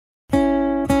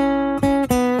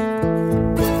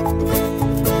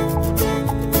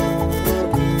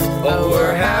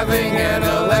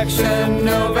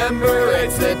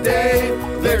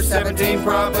There's 17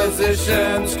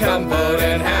 propositions, come vote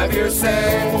and have your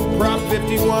say. Prop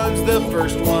 51's the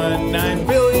first one, $9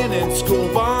 billion in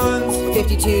school bonds.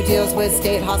 52 deals with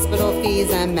state hospital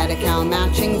fees and Medi-Cal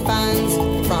matching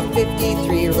funds. Prop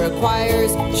 53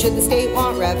 requires, should the state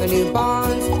want revenue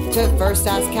bonds, to first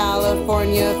ask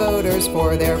California voters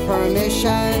for their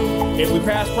permission. If we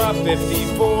pass Prop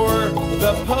 54,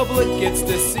 the public gets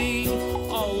to see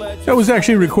all That was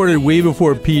actually recorded way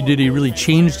before P. Diddy really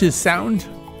changed his sound.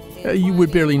 You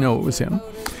would barely know it was him.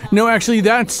 No, actually,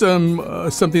 that's something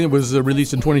that was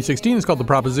released in 2016. It's called the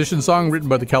Proposition Song, written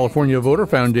by the California Voter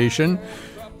Foundation,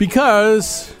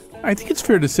 because I think it's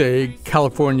fair to say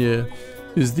California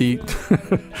is the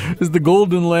is the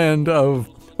golden land of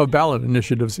ballot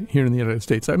initiatives here in the United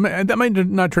States. That might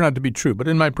not turn out to be true, but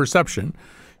in my perception,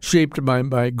 shaped by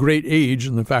my great age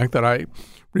and the fact that I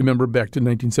remember back to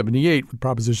 1978 with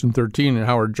Proposition 13 and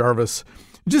Howard Jarvis.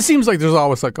 It just seems like there's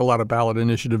always like a lot of ballot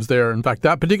initiatives there. In fact,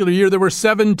 that particular year, there were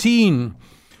 17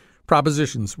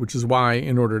 propositions, which is why,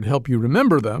 in order to help you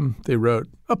remember them, they wrote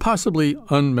a possibly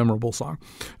unmemorable song.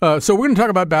 So we're going to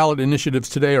talk about ballot initiatives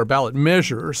today, or ballot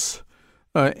measures.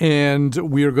 And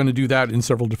we are going to do that in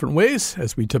several different ways,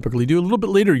 as we typically do. A little bit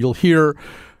later, you'll hear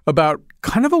about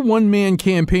kind of a one-man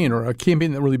campaign, or a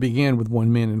campaign that really began with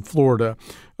one man in Florida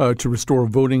to restore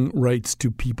voting rights to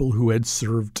people who had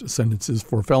served sentences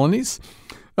for felonies.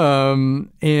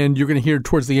 And you're going to hear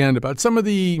towards the end about some of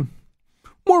the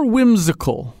more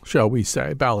whimsical, shall we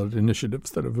say, ballot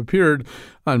initiatives that have appeared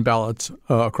on ballots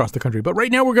across the country. But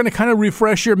right now, we're going to kind of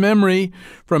refresh your memory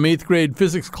from eighth grade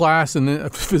physics class and then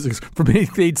from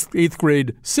eighth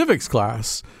grade civics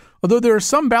class. Although there are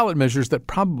some ballot measures that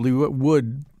probably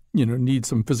would need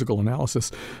some physical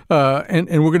analysis. And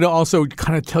we're going to also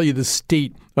kind of tell you the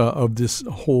state of this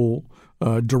whole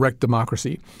direct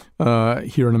democracy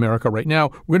here in America right now.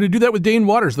 We're going to do that with Dane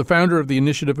Waters, the founder of the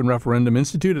Initiative and Referendum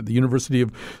Institute at the University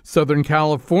of Southern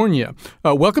California.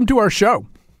 Welcome to our show.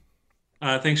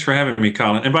 Thanks for having me,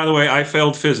 Colin. And by the way, I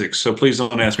failed physics, so please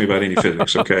don't ask me about any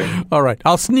physics, okay? All right.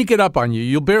 I'll sneak it up on you.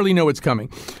 You'll barely know it's coming.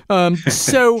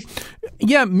 So,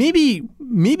 yeah, maybe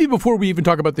before we even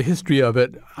talk about the history of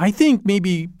it, I think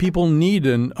maybe people need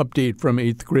an update from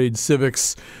eighth grade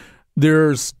civics.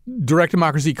 There's direct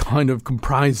democracy kind of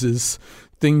comprises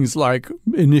things like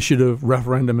initiative,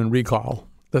 referendum, and recall.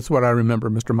 That's what I remember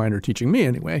Mr. Miner teaching me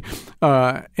anyway.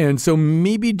 And so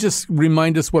maybe just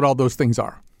remind us what all those things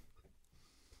are.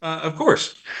 Of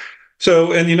course.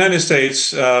 So in the United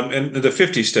States, in the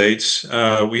 50 states,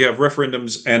 we have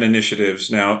referendums and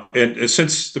initiatives now. And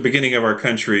since the beginning of our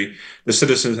country, the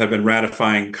citizens have been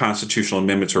ratifying constitutional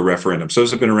amendments or referendums.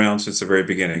 Those have been around since the very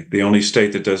beginning. The only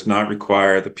state that does not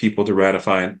require the people to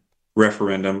ratify a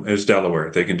referendum is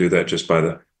Delaware. They can do that just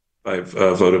by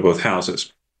vote of both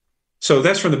houses. So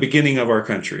that's from the beginning of our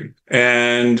country.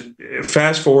 And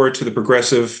fast forward to the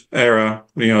progressive era,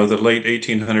 the late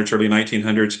 1800s, early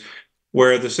 1900s,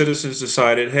 where the citizens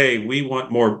decided, hey, we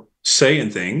want more say in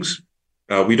things.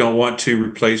 We don't want to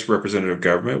replace representative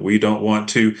government. We don't want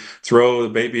to throw the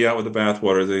baby out with the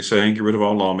bathwater, they say, and get rid of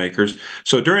all lawmakers.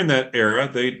 So during that era,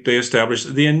 they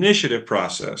established the initiative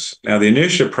process. Now, the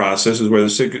initiative process is where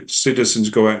the citizens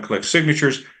go out and collect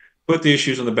signatures, put the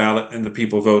issues on the ballot, and the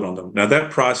people vote on them. Now,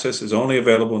 that process is only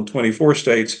available in 24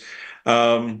 states.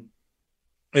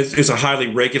 It's a highly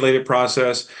regulated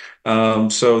process.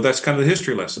 So that's kind of the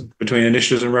history lesson between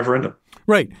initiatives and referendum.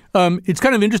 Right. It's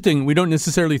kind of interesting. We don't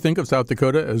necessarily think of South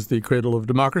Dakota as the cradle of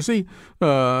democracy,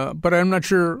 but I'm not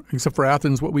sure, except for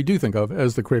Athens, what we do think of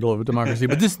as the cradle of a democracy.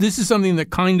 But this is something that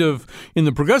kind of, in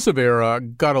the progressive era,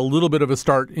 got a little bit of a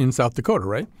start in South Dakota,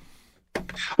 right?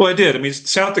 Well, it did. I mean,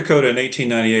 South Dakota in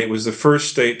 1898 was the first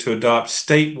state to adopt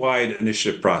statewide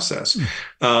initiative process.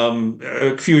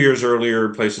 A few years earlier,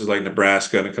 places like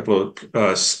Nebraska and a couple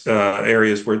of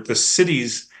areas where the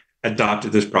cities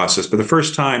adopted this process. But the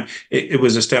first time it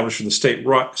was established for the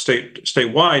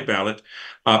statewide ballot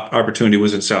opportunity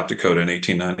was in South Dakota in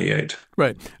 1898.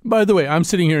 Right. By the way, I'm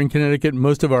sitting here in Connecticut.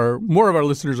 More of our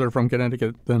listeners are from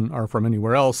Connecticut than are from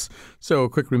anywhere else. So a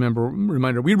quick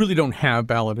reminder, we really don't have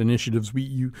ballot initiatives.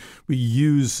 We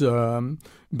use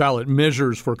ballot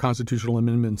measures for constitutional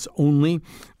amendments only.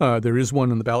 There is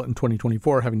one on the ballot in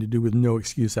 2024 having to do with no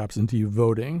excuse absentee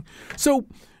voting. So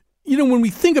when we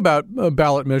think about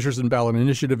ballot measures and ballot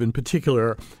initiative in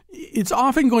particular, It's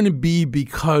often going to be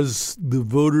because the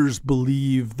voters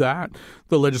believe that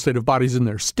the legislative bodies in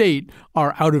their state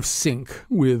are out of sync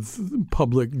with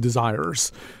public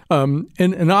desires. And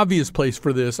an obvious place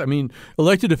for this, I mean,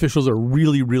 elected officials are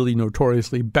really, really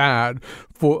notoriously bad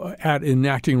at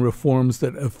enacting reforms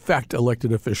that affect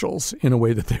elected officials in a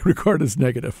way that they regard as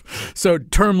negative. So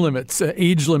term limits,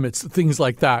 age limits, things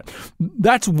like that.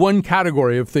 That's one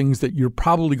category of things that you're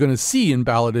probably going to see in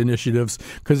ballot initiatives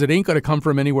because it ain't going to come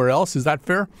from anywhere else. Is that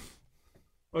fair?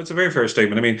 Well, it's a very fair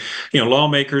statement. I mean,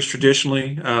 lawmakers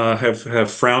traditionally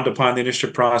have frowned upon the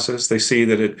initiative process. They see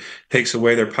that it takes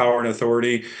away their power and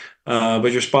authority.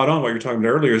 But you're spot on. What you're talking about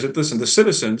earlier is that, listen, the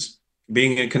citizens,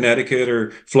 being in Connecticut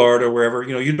or Florida, wherever,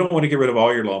 you don't want to get rid of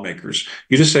all your lawmakers.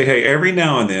 You just say, hey, every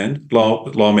now and then,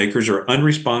 lawmakers are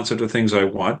unresponsive to things I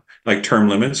want, like term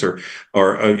limits or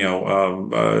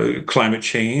climate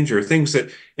change or things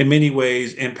that in many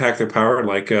ways impact their power,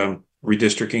 like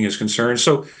redistricting is concerned.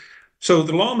 So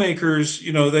the lawmakers,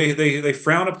 they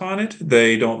frown upon it.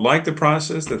 They don't like the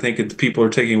process. They think that people are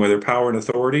taking away their power and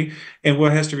authority. And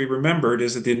what has to be remembered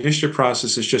is that the initiative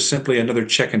process is just simply another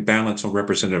check and balance on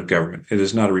representative government. It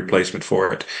is not a replacement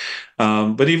for it.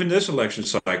 But even this election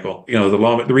cycle,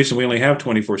 the reason we only have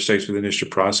 24 states with the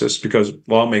initiative process is because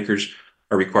lawmakers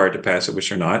are required to pass it, which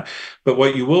they're not. But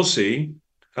what you will see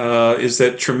is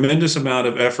that tremendous amount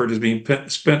of effort is being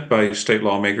spent by state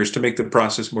lawmakers to make the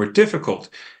process more difficult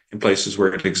in places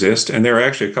where it exists. And there are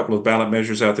actually a couple of ballot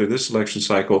measures out there this election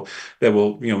cycle that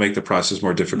will, make the process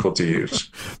more difficult to use.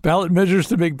 Ballot measures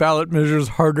to make ballot measures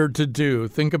harder to do.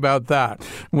 Think about that.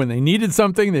 When they needed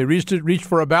something, they reached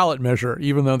for a ballot measure,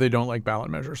 even though they don't like ballot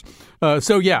measures.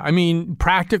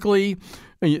 Practically,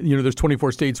 there's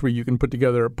 24 states where you can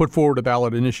put forward a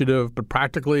ballot initiative, but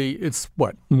practically it's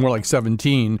more like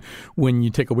 17 when you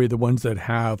take away the ones that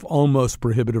have almost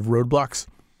prohibitive roadblocks.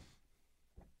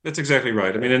 That's exactly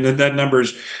right. I mean, and that number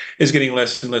is getting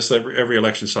less and less every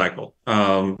election cycle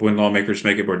when lawmakers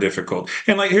make it more difficult.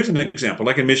 And here's an example,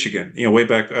 like in Michigan, way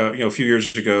back, a few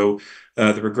years ago,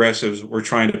 the progressives were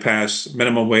trying to pass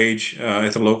minimum wage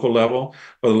at the local level.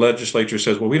 Well, the legislature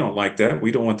says, well, we don't like that.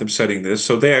 We don't want them setting this.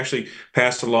 So they actually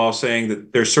passed a law saying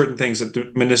that there's certain things that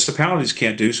the municipalities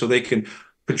can't do so they can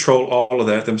control all of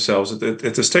that themselves at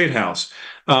the state house.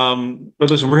 But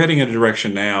listen, we're heading in a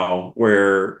direction now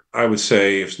where I would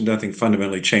say if nothing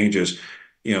fundamentally changes,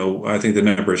 I think the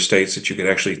number of states that you could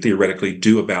actually theoretically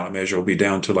do a ballot measure will be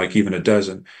down to even a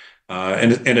dozen.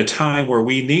 And in a time where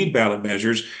we need ballot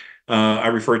measures, I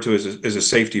refer to as a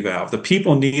safety valve. The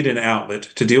people need an outlet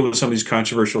to deal with some of these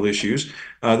controversial issues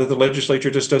that the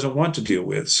legislature just doesn't want to deal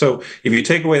with. So if you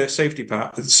take away that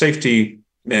safety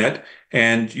net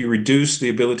and you reduce the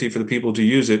ability for the people to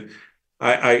use it,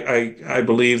 I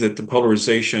believe that the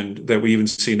polarization that we even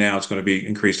see now is going to be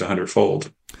increased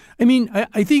 100-fold. I mean,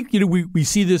 I think, we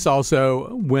see this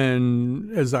also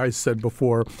when, as I said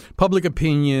before, public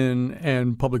opinion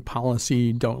and public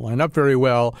policy don't line up very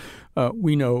well.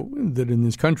 We know that in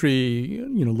this country,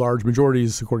 large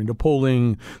majorities, according to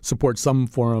polling, support some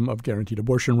form of guaranteed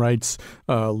abortion rights.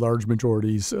 Large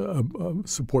majorities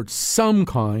support some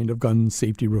kind of gun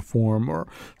safety reform or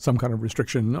some kind of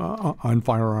restriction on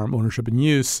firearm ownership and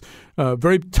use.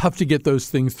 Very tough to get those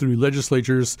things through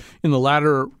legislatures. In the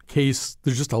latter case,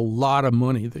 there's just a lot of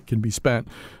money that can be spent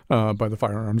by the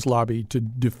firearms lobby to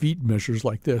defeat measures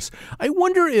like this. I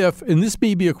wonder if, and this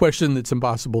may be a question that's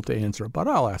impossible to answer, but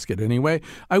I'll ask it anyway.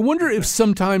 I wonder if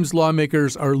sometimes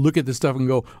lawmakers look at this stuff and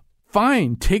go,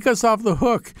 fine, take us off the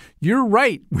hook. You're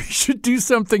right. We should do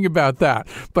something about that.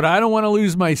 But I don't want to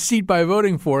lose my seat by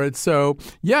voting for it. So,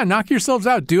 yeah, knock yourselves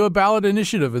out. Do a ballot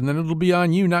initiative, and then it'll be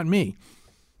on you, not me.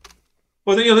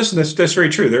 Well, listen, that's very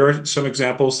true. There are some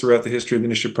examples throughout the history of the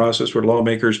initiative process where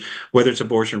lawmakers, whether it's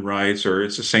abortion rights or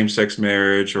it's a same-sex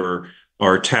marriage or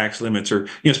tax limits or,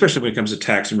 especially when it comes to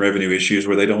tax and revenue issues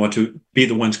where they don't want to be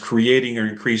the ones creating or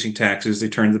increasing taxes. They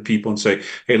turn to the people and say,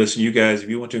 hey, listen, you guys, if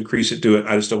you want to increase it, do it.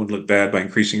 I just don't want to look bad by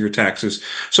increasing your taxes.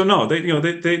 So no, they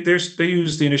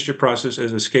use the initiative process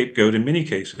as a scapegoat in many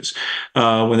cases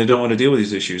when they don't want to deal with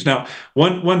these issues. Now,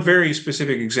 one very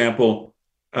specific example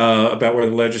about where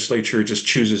the legislature just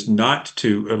chooses not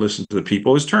to listen to the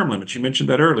people is term limits. You mentioned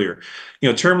that earlier.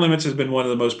 Term limits has been one of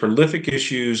the most prolific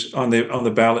issues on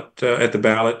the ballot at the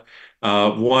ballot.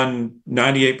 Won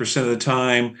 98% of the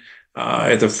time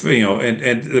and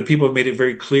the people have made it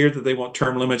very clear that they want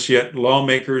term limits. Yet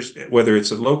lawmakers, whether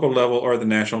it's at local level or the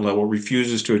national level,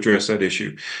 refuses to address that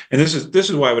issue. And this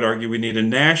is why I would argue we need a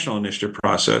national initiative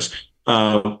process.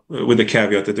 With the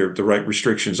caveat that there are the right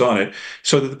restrictions on it,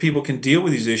 so that the people can deal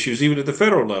with these issues even at the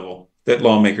federal level that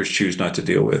lawmakers choose not to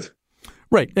deal with.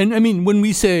 Right. And I mean, when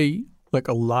we say like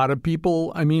a lot of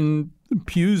people. I mean,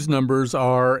 Pew's numbers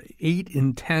are 8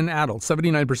 in 10 adults,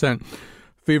 79%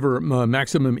 favor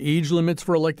maximum age limits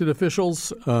for elected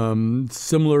officials.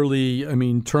 Similarly, I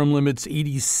mean, term limits,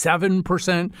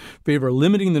 87% favor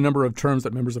limiting the number of terms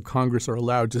that members of Congress are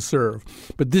allowed to serve.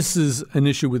 But this is an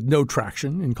issue with no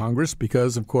traction in Congress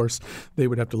because, of course, they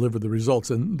would have to live with the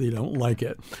results and they don't like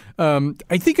it.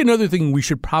 I think another thing we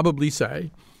should probably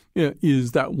say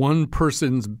is that one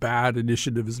person's bad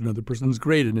initiative is another person's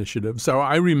great initiative. So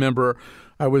I remember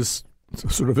I was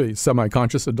sort of a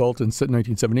semi-conscious adult in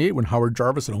 1978 when Howard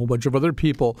Jarvis and a whole bunch of other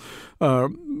people,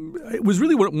 it was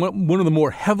really one of the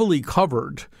more heavily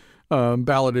covered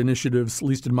ballot initiatives, at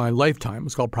least in my lifetime. It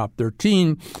was called Prop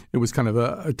 13. It was kind of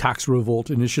a tax revolt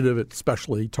initiative. It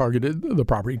especially targeted the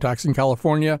property tax in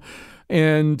California.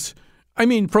 And I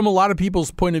mean, from a lot of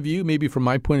people's point of view, maybe from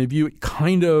my point of view, it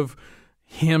kind of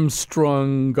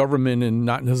hamstrung government in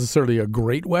not necessarily a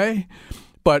great way.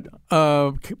 But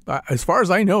as far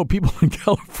as I know, people in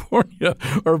California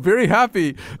are very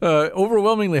happy,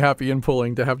 overwhelmingly happy in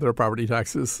polling to have their property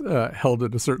taxes held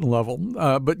at a certain level.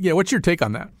 But yeah, what's your take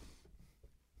on that?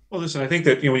 Well, listen, I think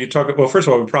that, when you talk, well, first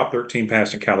of all, when Prop 13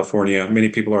 passed in California, many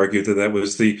people argued that that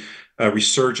was the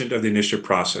resurgent of the initiative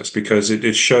process because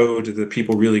it showed that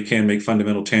people really can make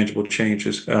fundamental, tangible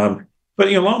changes. But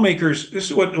lawmakers, this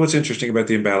is what's interesting about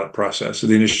the ballot process, or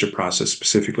the initiative process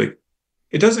specifically.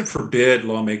 It doesn't forbid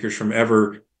lawmakers from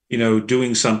ever,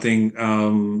 doing something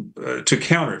to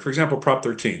counter it. For example, Prop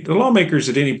 13. The lawmakers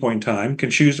at any point in time can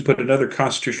choose to put another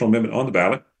constitutional amendment on the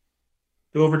ballot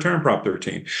to overturn Prop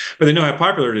 13. But they know how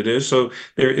popular it is, so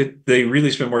they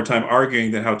really spend more time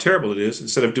arguing that how terrible it is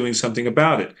instead of doing something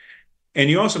about it. And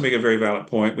you also make a very valid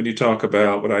point when you talk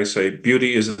about what I say,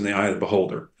 beauty is in the eye of the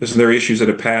beholder. There are issues that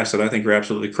have passed that I think are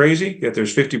absolutely crazy, yet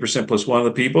there's 50% plus one of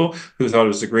the people who thought it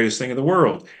was the greatest thing in the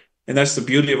world. And that's the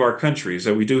beauty of our country, is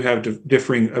that we do have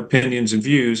differing opinions and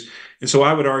views. And so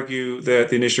I would argue that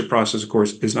the initiative process, of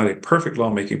course, is not a perfect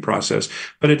lawmaking process,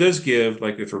 but it does give,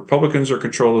 like if Republicans are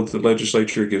control of the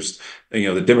legislature, it gives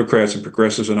the Democrats and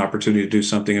progressives an opportunity to do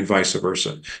something and vice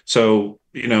versa. So,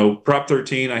 Prop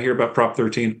 13, I hear about Prop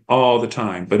 13 all the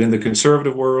time, but in the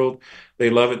conservative world,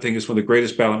 they love it, think it's one of the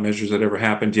greatest ballot measures that ever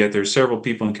happened. Yet there's several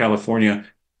people in California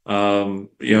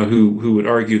who would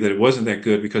argue that it wasn't that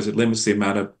good because it limits the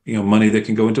amount of money that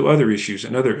can go into other issues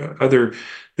and other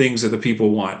things that the people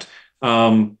want.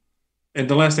 And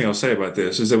the last thing I'll say about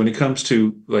this is that when it comes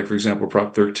to, like, for example,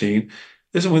 Prop 13,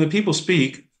 listen, when the people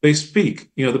speak, they speak.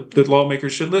 The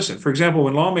lawmakers should listen. For example,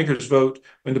 when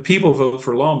the people vote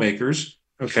for lawmakers,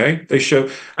 okay, they show.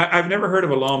 I've never heard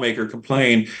of a lawmaker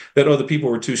complain that, the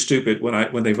people were too stupid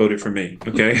when they voted for me.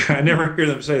 Okay, I never hear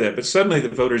them say that. But suddenly the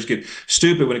voters get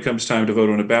stupid when it comes time to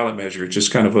vote on a ballot measure. It's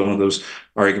just kind of one of those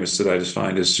arguments that I just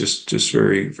find is just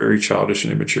very, very childish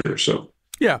and immature. So.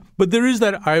 Yeah, but there is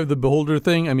that eye of the beholder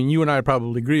thing. I mean, you and I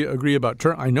probably agree about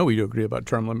term. I know we do agree about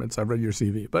term limits. I've read your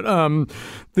CV, but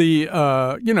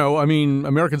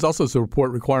Americans also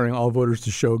support requiring all voters to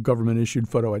show government-issued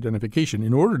photo identification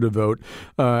in order to vote,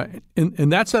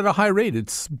 and that's at a high rate.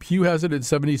 Pew has it at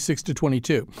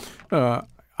 76-22.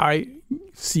 I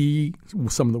see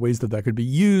some of the ways that could be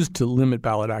used to limit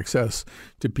ballot access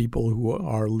to people who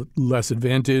are less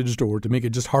advantaged or to make it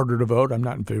just harder to vote. I'm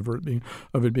not in favor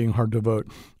of it being hard to vote.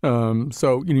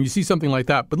 So you see something like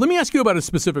that. But let me ask you about a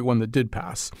specific one that did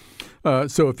pass.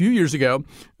 So a few years ago,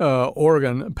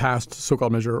 Oregon passed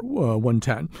so-called Measure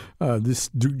 110. This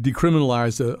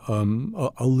decriminalized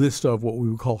a list of what we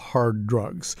would call hard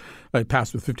drugs. It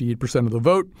passed with 58% of the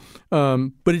vote.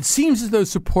 But it seems as though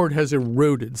support has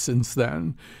eroded since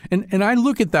then. And I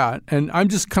look at that, and I'm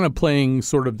just kind of playing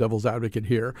sort of devil's advocate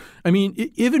here. I mean,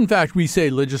 if in fact we say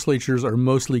legislatures are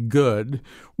mostly good,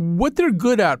 what they're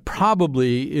good at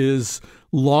probably is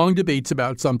long debates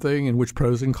about something in which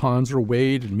pros and cons are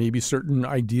weighed and maybe certain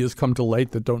ideas come to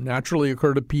light that don't naturally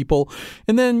occur to people.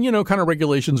 And then, kind of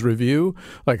regulations review,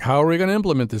 like how are we going to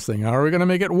implement this thing? How are we going to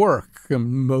make it work?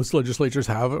 Most legislatures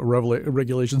have a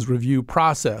regulations review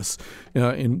process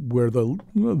in where the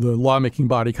lawmaking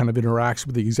body kind of interacts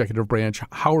with the executive branch.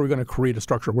 How are we going to create a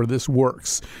structure where this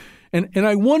works? And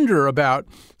I wonder about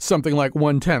something like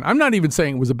 110. I'm not even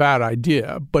saying it was a bad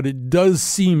idea, but it does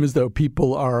seem as though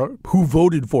people who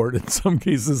voted for it in some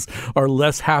cases are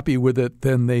less happy with it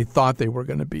than they thought they were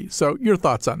going to be. So your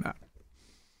thoughts on that?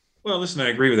 Well, listen, I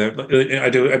agree with that. I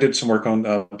did some work on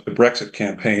the Brexit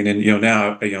campaign, and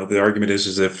now the argument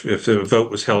is if the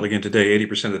vote was held again today,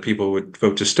 80% of the people would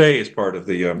vote to stay as part of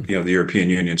the the European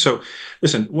Union. So,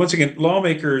 listen, once again,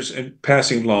 lawmakers and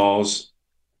passing laws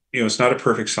it's not a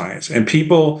perfect science, and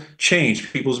people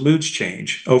change. People's moods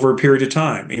change over a period of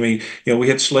time. I mean, we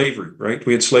had slavery, right?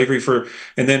 We had slavery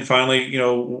and then finally,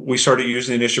 we started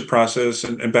using the initiative process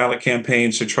and ballot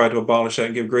campaigns to try to abolish that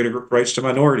and give greater rights to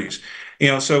minorities.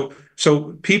 So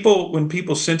when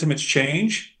people's sentiments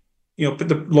change, but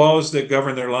the laws that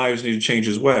govern their lives need to change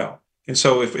as well. And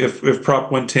so if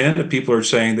Prop 110, if people are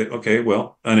saying that, okay,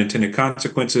 well, unintended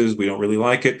consequences, we don't really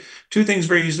like it, two things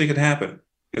very easily could happen.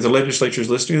 If the legislature is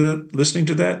listening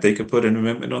to that, they could put an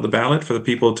amendment on the ballot for the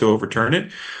people to overturn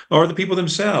it, or the people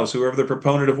themselves, whoever the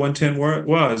proponent of 110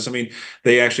 was. I mean,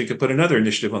 they actually could put another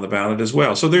initiative on the ballot as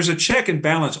well. So there's a check and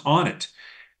balance on it.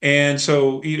 And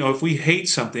so, if we hate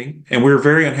something and we're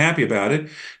very unhappy about it,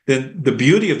 then the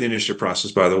beauty of the initiative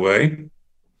process, by the way,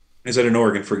 is that in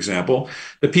Oregon, for example,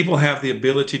 that people have the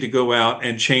ability to go out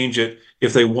and change it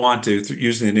if they want to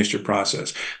using the initiative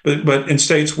process. But in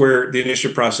states where the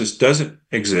initiative process doesn't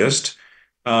exist,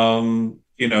 you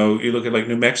look at like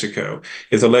New Mexico.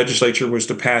 If the legislature was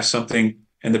to pass something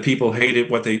and the people hated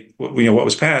what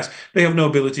was passed, they have no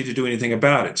ability to do anything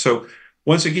about it. So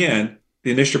once again, the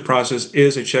initiative process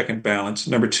is a check and balance.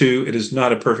 Number two, it is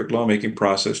not a perfect lawmaking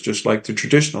process, just like the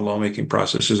traditional lawmaking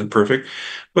process isn't perfect.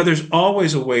 But there's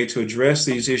always a way to address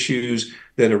these issues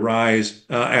that arise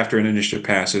after an initiative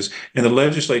passes. And the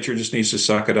legislature just needs to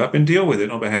suck it up and deal with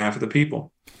it on behalf of the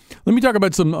people. Let me talk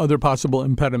about some other possible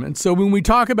impediments. So when we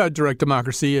talk about direct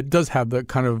democracy, it does have the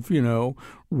kind of,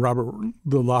 Robert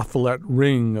the La Follette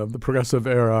ring of the progressive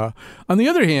era. On the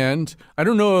other hand, I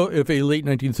don't know if a late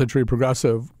 19th century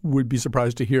progressive would be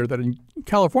surprised to hear that in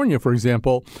California, for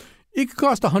example, it could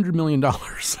cost $100 million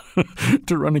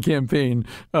to run a campaign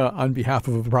on behalf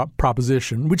of a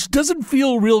proposition, which doesn't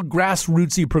feel real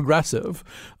grassrootsy progressive.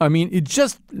 I mean, it's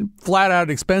just flat out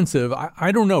expensive.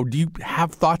 I don't know. Do you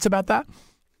have thoughts about that?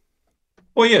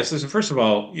 Well, yes. Listen, first of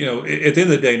all, at the end of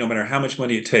the day, no matter how much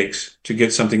money it takes to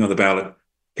get something on the ballot,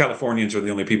 Californians are the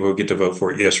only people who get to vote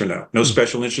for it, yes or no. No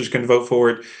special interest can vote for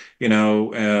it.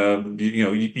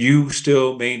 You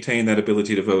still maintain that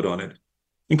ability to vote on it.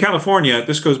 In California,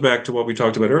 this goes back to what we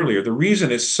talked about earlier. The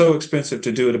reason it's so expensive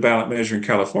to do a ballot measure in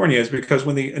California is because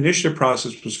when the initiative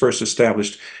process was first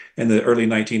established in the early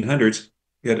 1900s,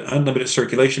 you had an unlimited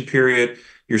circulation period.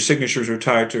 Your signatures were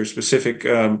tied to a specific,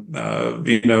 people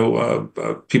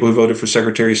who voted for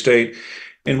Secretary of State.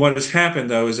 And what has happened,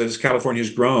 though, is that as California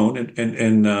has grown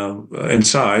in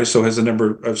size, so has the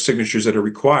number of signatures that are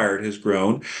required has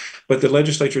grown. But the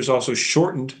legislature has also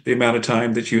shortened the amount of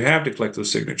time that you have to collect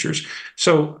those signatures.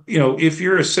 So, if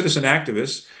you're a citizen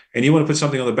activist and you want to put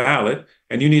something on the ballot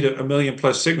and you need a million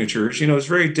plus signatures, it's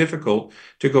very difficult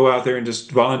to go out there and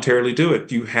just voluntarily do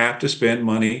it. You have to spend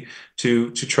money to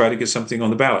try to get something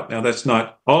on the ballot. Now, that's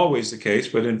not always the case,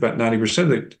 but in about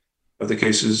 90% of the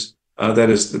cases, that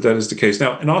is the case.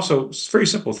 Now, and also very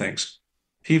simple things.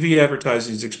 TV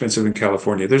advertising is expensive in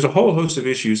California. There's a whole host of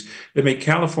issues that make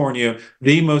California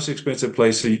the most expensive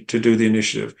place to do the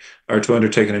initiative or to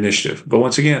undertake an initiative. But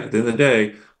once again, at the end of the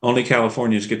day, only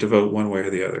Californians get to vote one way or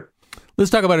the other.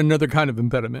 Let's talk about another kind of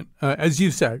impediment. As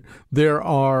you said, there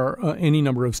are any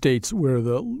number of states where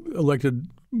the elected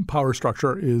power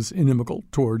structure is inimical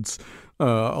towards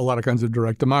a lot of kinds of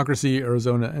direct democracy.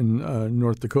 Arizona and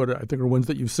North Dakota, I think, are ones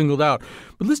that you've singled out.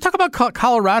 But let's talk about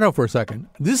Colorado for a second.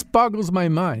 This boggles my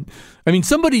mind. I mean,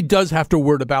 somebody does have to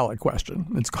word a ballot question.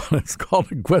 It's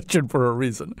called a question for a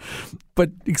reason. But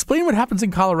explain what happens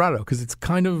in Colorado, because it's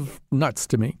kind of nuts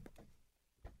to me.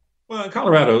 Well, in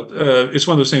Colorado, it's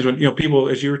one of those things when, people,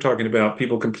 as you were talking about,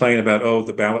 people complain about,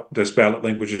 this ballot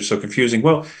language is so confusing.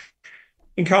 Well,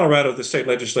 in Colorado, a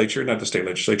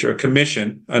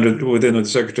commission within the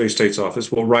Secretary of State's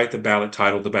office will write the ballot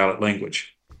title, the ballot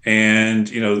language. And,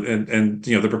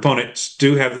 the proponents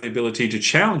do have the ability to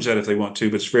challenge that if they want to,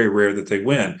 but it's very rare that they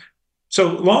win.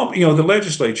 So the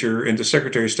legislature and the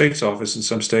Secretary of State's office in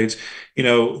some states,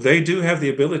 they do have the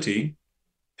ability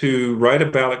to write a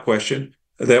ballot question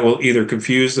that will either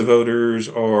confuse the voters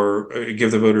or give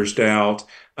the voters doubt,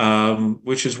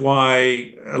 which is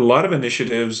why a lot of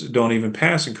initiatives don't even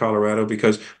pass in Colorado,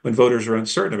 because when voters are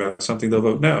uncertain about something, they'll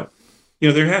vote no.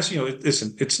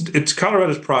 It's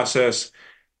Colorado's process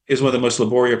is one of the most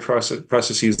laborious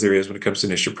processes there is when it comes to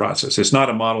initiative process. It's not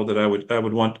a model that I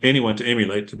would want anyone to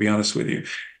emulate, to be honest with you.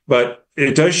 But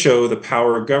it does show the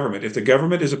power of government. If the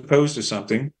government is opposed to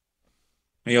something,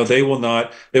 they will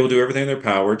do everything in their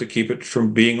power to keep it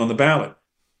from being on the ballot.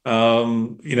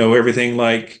 Everything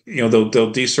like, they'll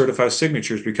decertify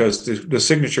signatures because the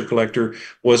signature collector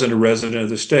wasn't a resident of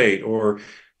the state, or,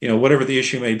 whatever the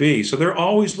issue may be. So they're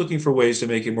always looking for ways to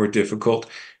make it more difficult.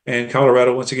 And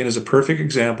Colorado, once again, is a perfect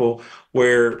example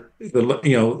where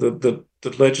the the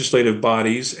legislative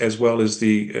bodies as well as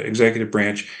the executive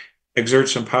branch exert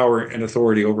some power and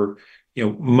authority over,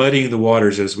 muddying the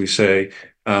waters, as we say,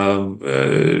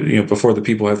 before the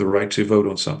people have the right to vote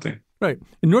on something. Right.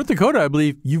 In North Dakota, I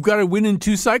believe you've got to win in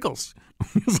 2 cycles.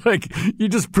 It's like you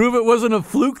just prove it wasn't a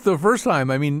fluke the first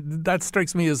time. I mean, that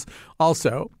strikes me as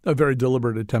also a very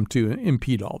deliberate attempt to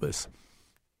impede all this.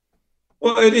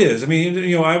 Well, it is. I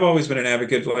mean, I've always been an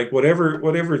advocate, like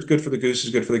whatever is good for the goose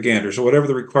is good for the gander. So whatever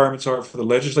the requirements are for the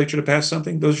legislature to pass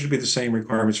something, those should be the same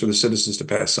requirements for the citizens to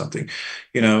pass something.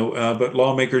 But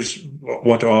lawmakers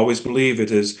want to always believe it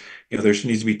is, there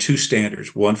needs to be 2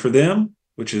 standards, one for them,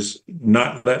 which is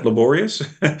not that laborious,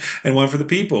 and one for the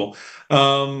people.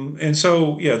 And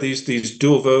so, these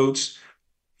dual votes,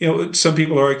 some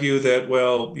people argue that,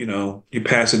 well, you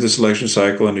pass it this election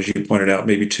cycle, and as you pointed out,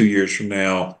 maybe 2 years from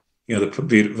now,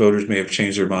 the voters may have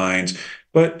changed their minds.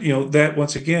 But, that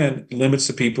once again limits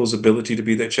the people's ability to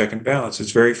be that check and balance.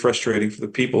 It's very frustrating for the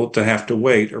people to have to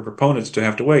wait, or proponents to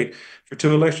have to wait for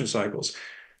 2 election cycles.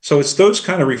 So it's those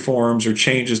kind of reforms or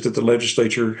changes that the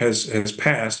legislature has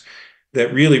passed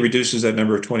that really reduces that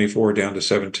number of 24 down to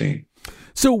 17.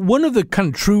 So one of the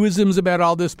kind of truisms about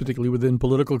all this, particularly within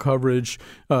political coverage,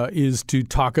 is to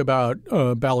talk about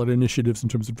ballot initiatives in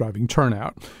terms of driving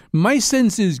turnout. My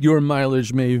sense is your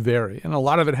mileage may vary, and a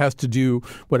lot of it has to do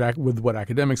with what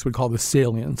academics would call the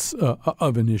salience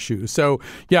of an issue. So,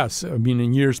 yes, I mean,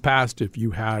 in years past, if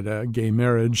you had a gay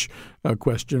marriage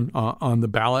question on the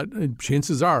ballot,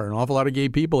 chances are an awful lot of gay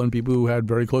people and people who had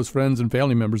very close friends and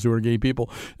family members who are gay people,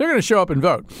 they're going to show up and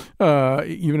vote,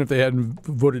 even if they hadn't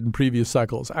voted in previous cycles.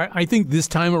 I think this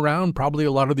time around, probably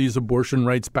a lot of these abortion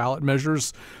rights ballot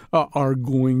measures are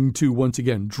going to, once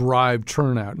again, drive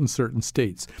turnout in certain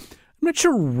states. I'm not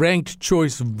sure ranked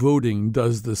choice voting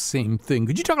does the same thing.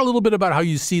 Could you talk a little bit about how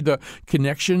you see the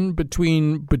connection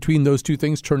between those 2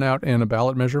 things, turnout and a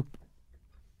ballot measure?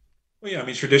 Well, yeah, I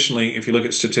mean, traditionally, if you look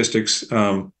at statistics,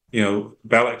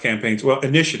 ballot campaigns, well,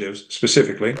 initiatives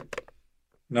specifically,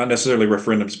 not necessarily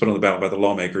referendums put on the ballot by the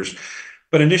lawmakers,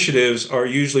 but initiatives are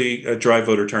usually a drive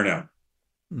voter turnout,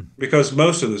 because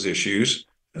most of those issues,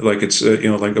 like it's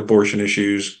like abortion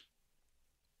issues,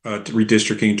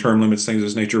 redistricting, term limits, things of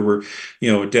this nature, where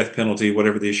death penalty,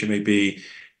 whatever the issue may be,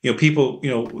 people,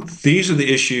 these are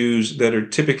the issues that are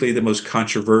typically the most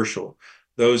controversial,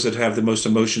 those that have the most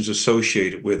emotions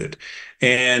associated with it,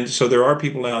 and so there are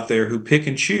people out there who pick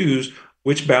and choose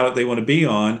which ballot they want to be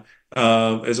on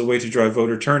as a way to drive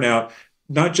voter turnout.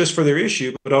 Not just for their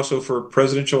issue, but also for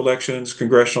presidential elections,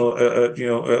 congressional,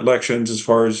 elections, as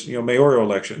far as mayoral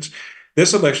elections.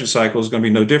 This election cycle is going to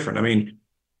be no different. I mean,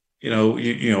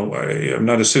 I'm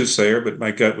not a soothsayer, but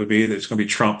my gut would be that it's going to be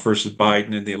Trump versus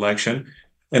Biden in the election,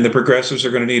 and the progressives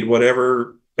are going to need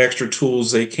whatever extra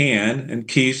tools they can in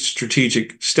key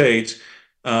strategic states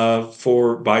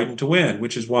for Biden to win.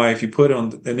 Which is why if you put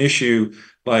on an issue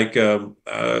like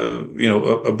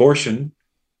abortion,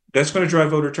 that's going to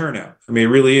drive voter turnout. I mean, it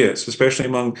really is, especially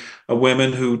among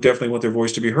women who definitely want their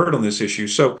voice to be heard on this issue.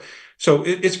 So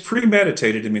it's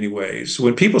premeditated in many ways.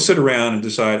 When people sit around and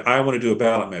decide, I want to do a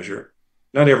ballot measure,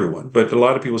 not everyone, but a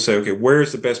lot of people say, okay,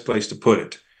 where's the best place to put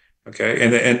it? Okay,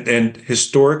 and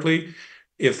historically,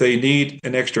 if they need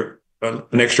an extra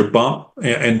bump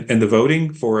in the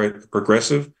voting for a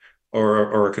progressive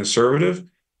or a conservative,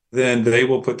 then they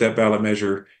will put that ballot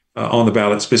measure on the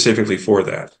ballot specifically for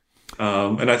that.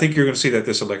 And I think you're going to see that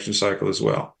this election cycle as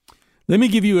well. Let me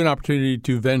give you an opportunity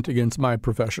to vent against my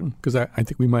profession, because I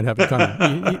think we might have it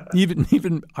coming.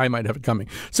 even I might have it coming.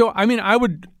 So, I mean, I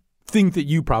would think that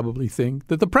you probably think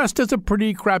that the press does a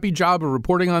pretty crappy job of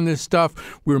reporting on this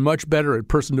stuff. We're much better at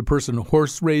person-to-person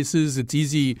horse races. It's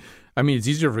easy. I mean, it's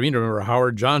easier for me to remember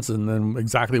Howard Johnson than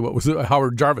exactly what was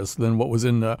Howard Jarvis than what was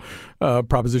in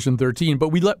Proposition 13. But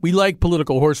we like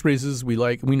political horse races. We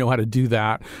know how to do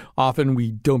that. Often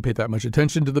we don't pay that much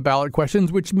attention to the ballot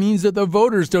questions, which means that the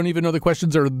voters don't even know the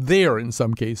questions are there in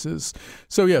some cases.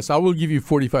 So yes, I will give you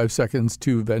 45 seconds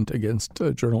to vent against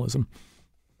journalism.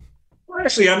 Well,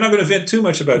 actually, I'm not going to vent too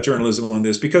much about journalism on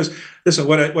this, because, listen,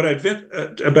 what I vent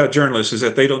about journalists is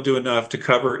that they don't do enough to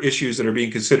cover issues that are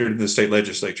being considered in the state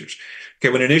legislatures.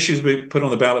 Okay, when an issue is being put on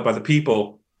the ballot by the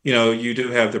people, you do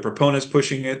have the proponents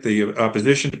pushing it, the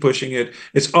opposition pushing it.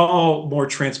 It's all more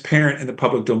transparent in the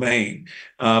public domain.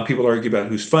 People argue about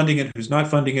who's funding it, who's not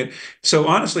funding it. So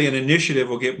honestly, an initiative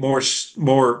will get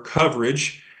more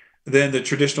coverage than the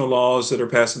traditional laws that are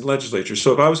passed in the legislature.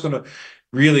 So if I was going to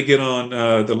really get on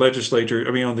the legislature,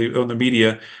 on the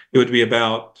media, it would be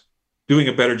about doing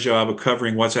a better job of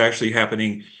covering what's actually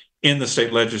happening in the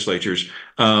state legislatures.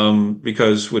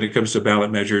 Because when it comes to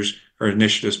ballot measures or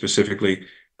initiatives specifically,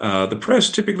 the press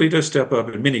typically does step up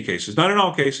in many cases, not in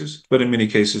all cases, but in many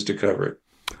cases to cover it.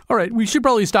 All right, we should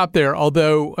probably stop there.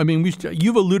 Although, I mean,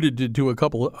 you've alluded to it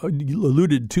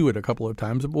a couple of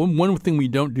times. One thing we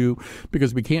don't do,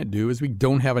 because we can't do, is we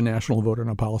don't have a national vote on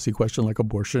a policy question like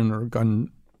abortion or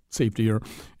gun safety or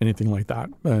anything like that.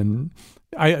 And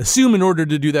I assume in order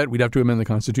to do that, we'd have to amend the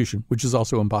Constitution, which is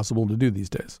also impossible to do these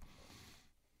days.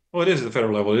 Well, it is at the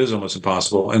federal level. It is almost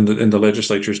impossible, and the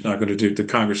legislature is not going to do. The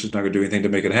Congress is not going to do anything to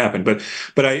make it happen. But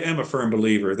I am a firm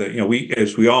believer that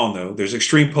as we all know, there's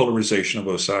extreme polarization on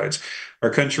both sides. Our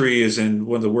country is in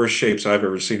one of the worst shapes I've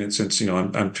ever seen it since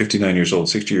I'm 59 years old,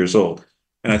 60 years old,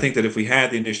 and I think that if we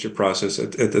had the initiative process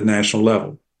at the national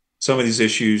level, some of these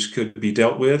issues could be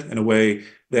dealt with in a way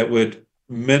that would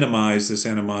minimize this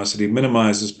animosity,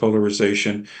 minimize this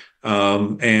polarization,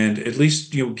 and at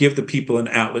least give the people an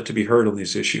outlet to be heard on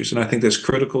these issues. And I think that's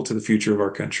critical to the future of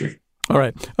our country. All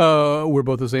right. We're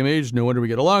both the same age. No wonder we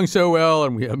get along so well,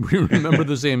 and we remember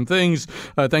the same things.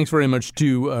 Thanks very much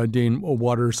to Dane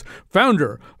Waters,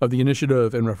 founder of the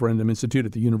Initiative and Referendum Institute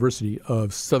at the University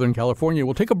of Southern California.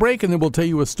 We'll take a break, and then we'll tell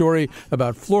you a story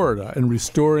about Florida and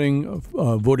restoring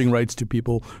voting rights to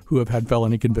people who have had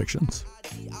felony convictions.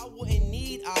 I wouldn't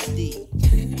need ID.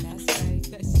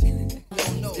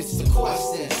 It's the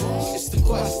question. It's the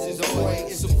questions. Boy,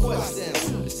 it's the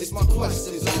questions. It's my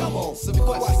questions. Come on, some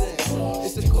questions.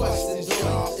 It's the questions,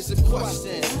 y'all. It's a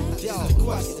question. Y'all, the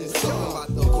questions. Talking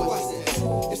about the questions.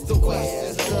 It's the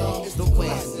questions, girl. It's the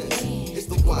questions. It's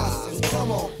the questions.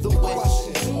 Come on, the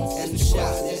questions. And the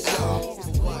shots is out. It's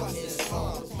the questions.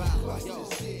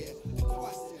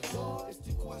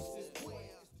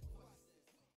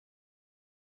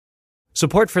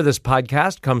 Support for this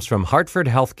podcast comes from Hartford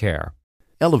Healthcare.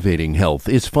 Elevating Health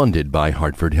is funded by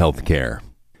Hartford Healthcare.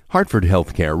 Hartford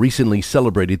Healthcare recently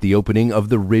celebrated the opening of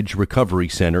the Ridge Recovery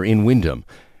Center in Wyndham.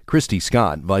 Christy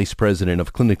Scott, Vice President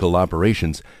of Clinical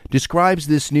Operations, describes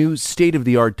this new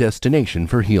state-of-the-art destination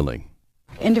for healing.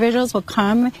 Individuals will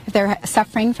come if they're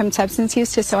suffering from substance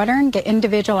use disorder and get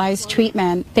individualized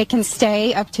treatment. They can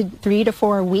stay up to 3 to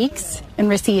 4 weeks and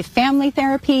receive family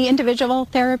therapy, individual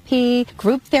therapy,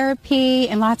 group therapy,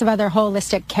 and lots of other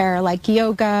holistic care like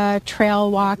yoga, trail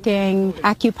walking,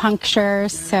 acupuncture.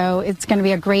 So it's going to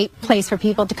be a great place for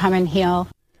people to come and heal.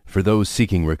 For those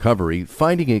seeking recovery,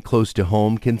 finding it close to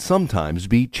home can sometimes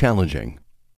be challenging.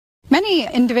 Many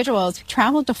individuals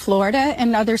travel to Florida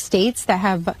and other states that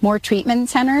have more treatment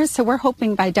centers. So we're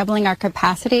hoping by doubling our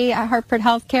capacity at Hartford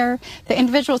Healthcare, the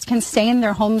individuals can stay in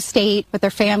their home state with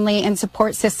their family and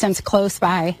support systems close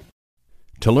by.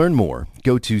 To learn more,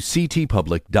 go to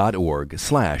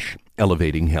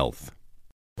ctpublic.org/elevatinghealth.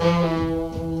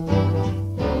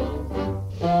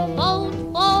 Vote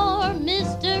for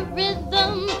Mr.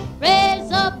 Rhythm,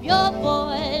 raise up your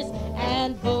voice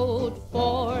and vote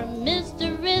for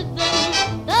Mr. Rhythm,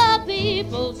 the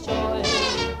people's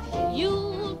choice.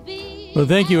 You'll be... Well,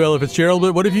 thank you, Ella Fitzgerald.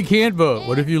 But what if you can't vote?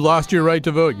 What if you lost your right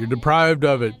to vote? You're deprived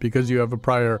of it because you have a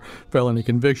prior felony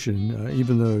conviction.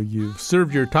 Even though you've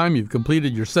served your time, you've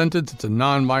completed your sentence, it's a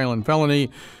nonviolent felony.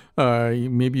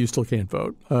 Maybe you still can't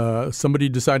vote. Somebody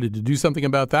decided to do something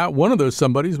about that. One of those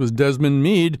somebodies was Desmond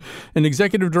Meade, the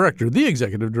executive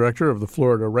director of the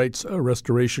Florida Rights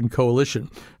Restoration Coalition.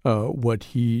 What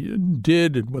he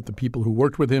did and what the people who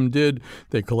worked with him did,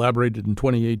 they collaborated in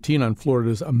 2018 on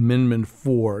Florida's Amendment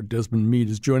 4. Desmond Meade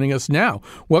is joining us now.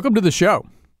 Welcome to the show.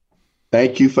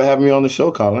 Thank you for having me on the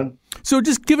show, Colin. So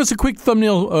just give us a quick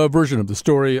thumbnail version of the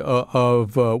story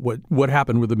of what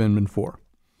happened with Amendment 4.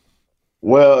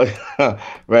 Well,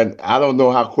 man, I don't know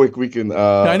how quick we can.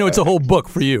 I know it's a whole book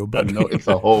for you, but I know it's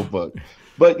a whole book.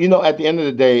 But at the end of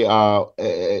the day,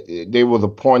 there was a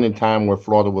point in time where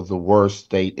Florida was the worst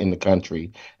state in the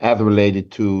country as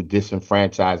related to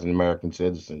disenfranchising American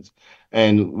citizens,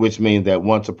 and which means that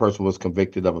once a person was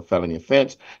convicted of a felony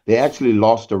offense, they actually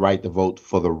lost the right to vote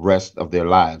for the rest of their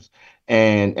lives.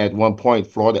 And at one point,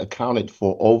 Florida accounted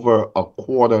for over a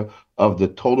quarter of the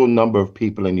total number of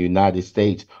people in the United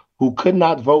States who could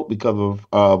not vote because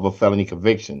of a felony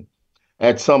conviction.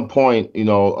 At some point,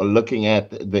 looking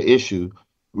at the issue,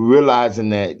 realizing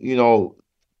that,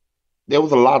 there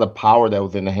was a lot of power that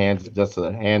was in the hands of just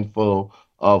a handful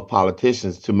of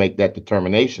politicians to make that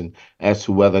determination as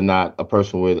to whether or not a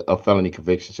person with a felony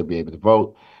conviction should be able to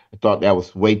vote. I thought that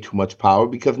was way too much power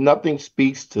because nothing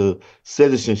speaks to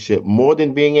citizenship more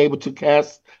than being able to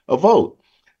cast a vote.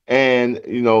 And,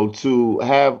 to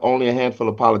have only a handful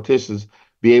of politicians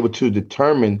be able to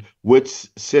determine which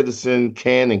citizen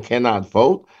can and cannot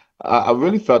vote, I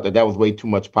really felt that was way too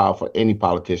much power for any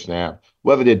politician to have,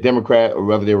 whether they're Democrat or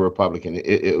whether they're Republican.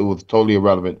 It was totally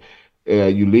irrelevant.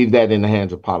 You leave that in the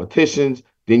hands of politicians.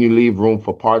 then you leave room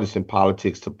for partisan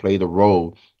politics to play the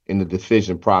role in the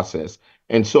decision process.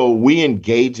 And so we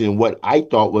engage in what I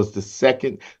thought was the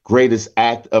second greatest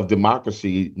act of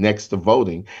democracy next to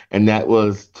voting, and that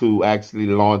was to actually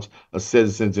launch a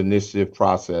citizens initiative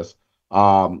process,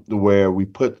 where we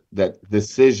put that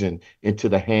decision into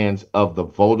the hands of the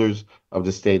voters of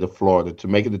the state of Florida to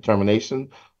make a determination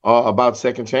about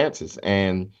second chances.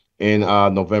 And in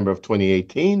November of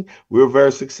 2018, we were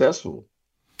very successful.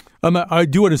 I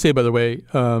do want to say, by the way,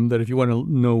 that if you want to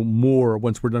know more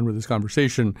once we're done with this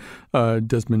conversation,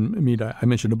 Desmond Meade, I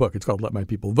mentioned a book. It's called Let My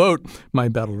People Vote, My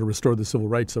Battle to Restore the Civil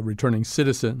Rights of Returning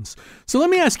Citizens. So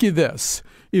let me ask you this.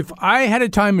 If I had a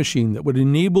time machine that would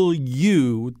enable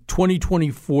you,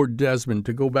 2024 Desmond,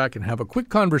 to go back and have a quick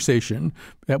conversation,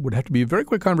 that would have to be a very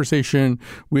quick conversation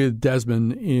with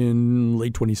Desmond in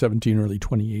late 2017, early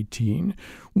 2018,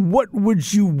 what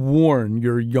would you warn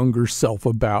your younger self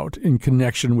about in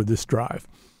connection with this drive?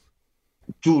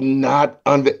 Do not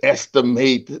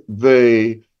underestimate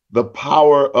the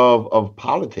power of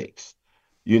politics.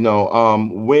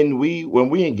 When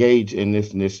we engage in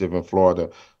this initiative in Florida,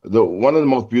 one of the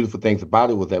most beautiful things about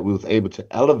it was that we was able to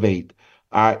elevate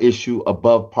our issue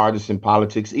above partisan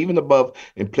politics, even above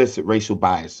implicit racial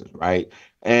biases, right?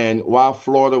 And while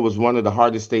Florida was one of the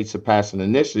hardest states to pass an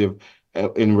initiative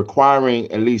in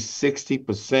requiring at least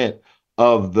 60%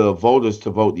 of the voters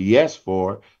to vote yes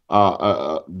for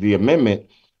the amendment,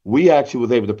 we actually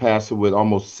was able to pass it with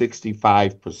almost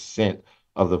 65%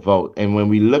 of the vote. And when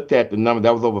we looked at the number,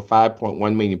 that was over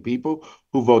 5.1 million people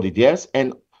who voted yes.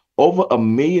 And over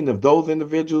 1 million of those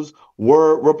individuals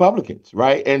were Republicans,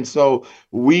 right? And so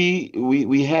we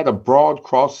had a broad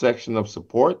cross section of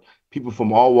support, people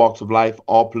from all walks of life,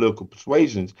 all political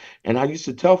persuasions. And I used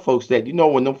to tell folks that,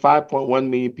 when them 5.1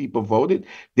 million people voted,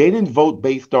 they didn't vote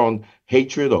based on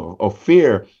hatred or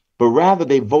fear, but rather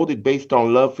they voted based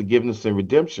on love, forgiveness, and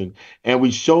redemption. And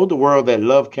we showed the world that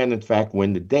love can, in fact,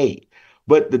 win the day.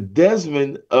 But the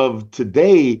Desmond of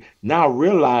today now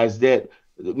realized that,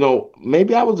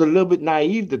 maybe I was a little bit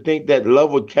naive to think that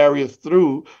love would carry us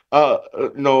through,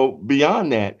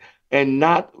 beyond that, and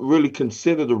not really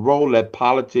consider the role that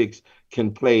politics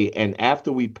can play. And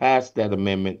after we passed that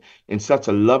amendment in such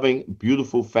a loving,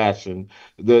 beautiful fashion,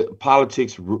 the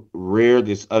politics reared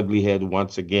its ugly head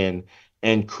once again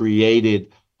and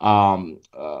created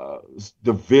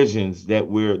divisions that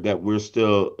we're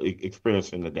still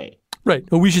experiencing today. Right.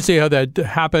 Well, we should say how that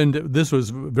happened. This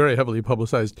was very heavily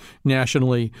publicized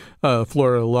nationally.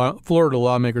 Florida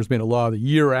lawmakers made a law the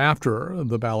year after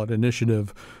the ballot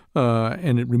initiative,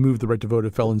 and it removed the right to vote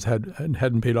if felons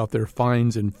hadn't paid off their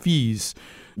fines and fees.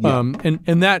 Yeah.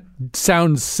 And that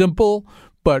sounds simple,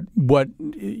 but what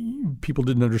people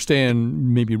didn't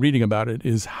understand, maybe reading about it,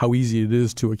 is how easy it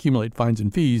is to accumulate fines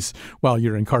and fees while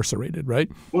you're incarcerated, right?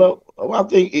 Well, I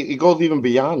think it goes even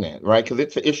beyond that, right? Because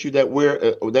it's an issue that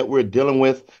we're dealing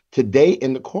with today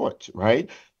in the courts, right?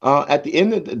 At the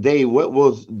end of the day, what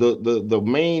was the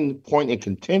main point in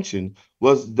contention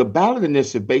was the ballot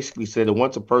initiative basically said that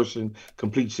once a person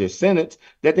completes their sentence,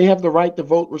 that they have the right to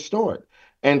vote restored.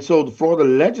 And so the Florida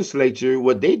legislature,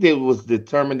 what they did was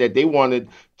determine that they wanted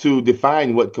to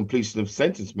define what completion of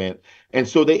sentence meant. And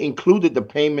so they included the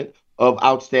payment of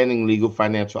outstanding legal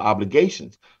financial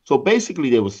obligations. So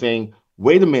basically they were saying,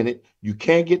 wait a minute, you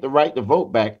can't get the right to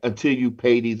vote back until you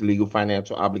pay these legal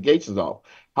financial obligations off.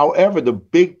 However, the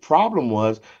big problem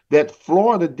was that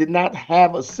Florida did not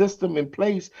have a system in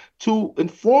place to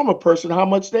inform a person how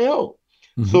much they owe.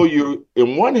 Mm-hmm. So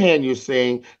in one hand, you're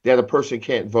saying that a person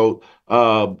can't vote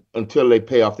until they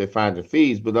pay off their fines and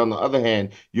fees. But on the other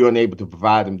hand, you're unable to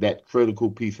provide them that critical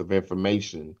piece of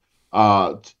information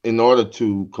in order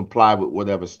to comply with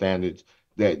whatever standards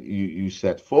that you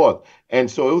set forth.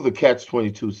 And so it was a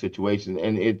catch-22 situation.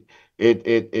 And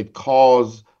it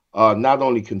caused not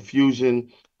only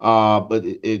confusion, but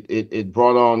it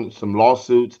brought on some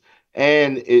lawsuits,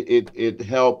 and it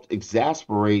helped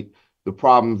exasperate the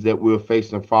problems that we're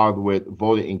facing further with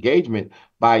voter engagement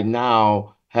by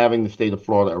now having the state of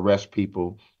Florida arrest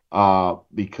people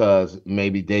because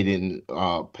maybe they didn't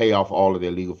pay off all of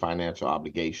their legal financial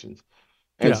obligations.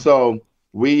 And so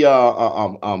we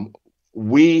had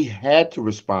to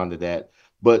respond to that.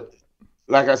 But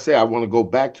like I said, I want to go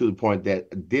back to the point that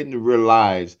I didn't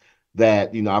realize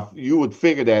that, you would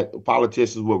figure that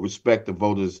politicians would respect the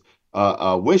voters'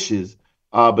 wishes.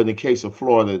 But in the case of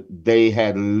Florida, they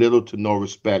had little to no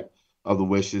respect of the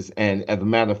wishes. And as a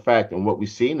matter of fact, and what we've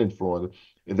seen in Florida,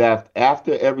 is that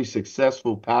after every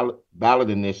successful ballot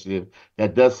initiative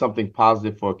that does something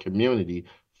positive for a community,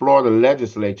 Florida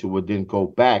legislature would then go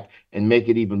back and make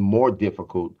it even more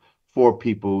difficult for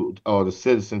people or the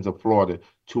citizens of Florida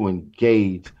to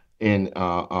engage in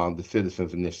the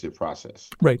Citizens Initiative process.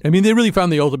 Right. I mean, they really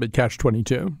found the ultimate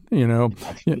catch-22.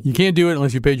 You can't do it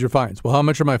unless you paid your fines. Well, how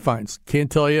much are my fines? Can't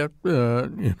tell you.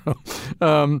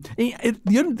 Another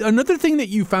thing that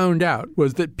you found out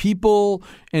was that people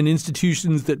and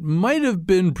institutions that might have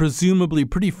been presumably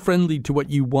pretty friendly to what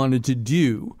you wanted to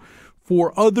do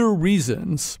for other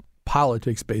reasons,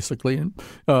 politics basically,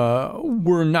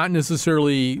 were not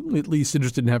necessarily at least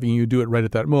interested in having you do it right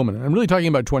at that moment. And I'm really talking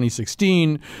about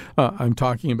 2016. I'm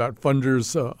talking about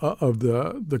funders of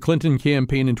the Clinton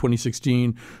campaign in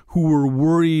 2016 who were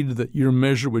worried that your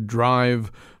measure would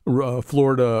drive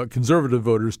Florida conservative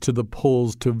voters to the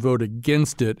polls to vote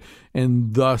against it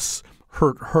and thus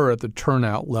hurt her at the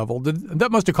turnout level.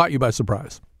 That must have caught you by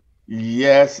surprise.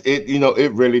 Yes, it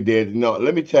really did.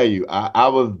 Let me tell you, I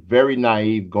was very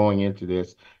naive going into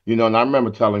this, and I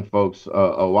remember telling folks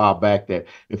a while back that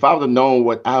if I would have known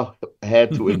what I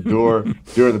had to endure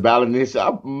during the ballot initiative,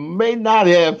 I may not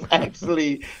have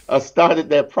actually started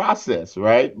that process,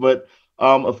 right? But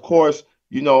of course,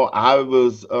 I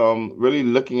was really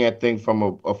looking at things from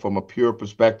a pure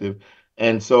perspective,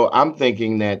 and so I'm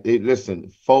thinking that listen,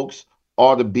 folks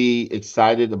ought to be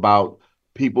excited about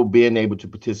people being able to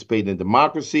participate in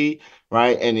democracy,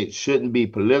 right? And it shouldn't be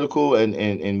political,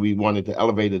 and we wanted to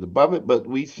elevate it above it, but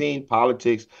we've seen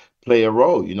politics play a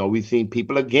role. We've seen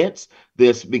people against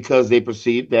this because they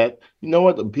perceive that,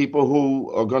 the people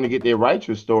who are going to get their rights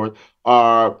restored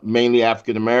are mainly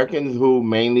African Americans who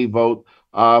mainly vote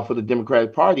for the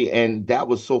Democratic Party. And that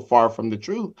was so far from the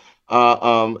truth.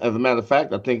 As a matter of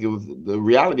fact, I think the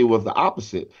reality was the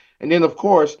opposite. And then, of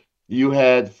course, you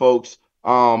had folks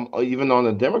even on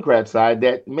the Democrat side,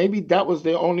 that maybe that was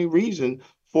their only reason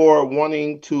for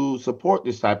wanting to support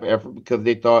this type of effort because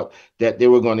they thought that they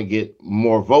were going to get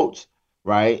more votes,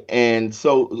 right? And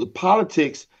so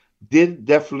politics did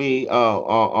definitely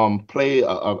play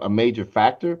a major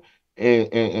factor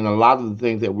in a lot of the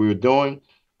things that we were doing,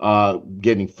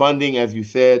 getting funding, as you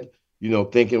said.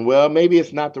 Thinking, well, maybe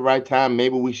it's not the right time.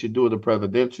 Maybe we should do it a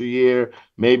presidential year.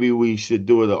 Maybe we should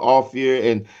do it an off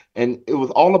year. And it was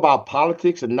all about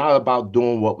politics and not about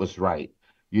doing what was right.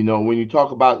 When you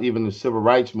talk about even the civil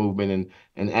rights movement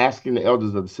and asking the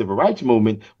elders of the civil rights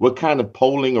movement, what kind of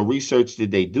polling or research did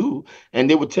they do? And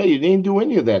they would tell you they didn't do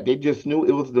any of that. They just knew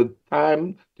it was the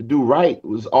time to do right. It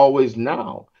was always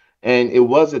now. And it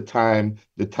was the time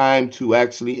to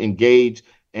actually engage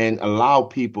and allow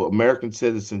people, American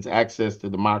citizens, access to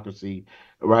democracy,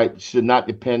 right? Should not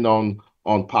depend on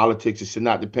politics. It should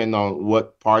not depend on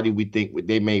what party we think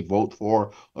they may vote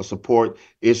for or support.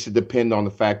 It should depend on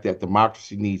the fact that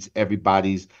democracy needs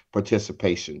everybody's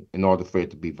participation in order for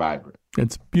it to be vibrant.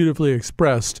 It's beautifully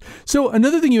expressed. So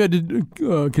another thing you had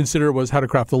to consider was how to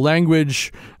craft the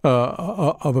language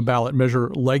of a ballot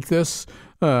measure like this.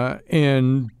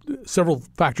 And several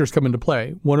factors come into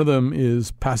play. One of them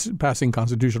is passing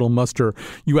constitutional muster.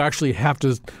 You actually have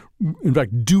to, in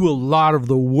fact, do a lot of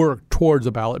the work towards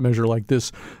a ballot measure like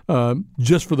this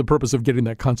just for the purpose of getting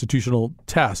that constitutional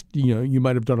test. You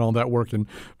might have done all that work and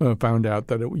found out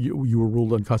that you were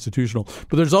ruled unconstitutional.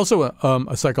 But there's also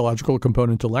a psychological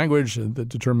component to language that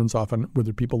determines often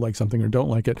whether people like something or don't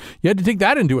like it. You had to take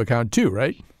that into account too,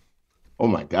 right? Oh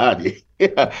my God.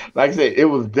 Yeah. Like I said, it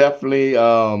was definitely,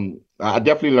 I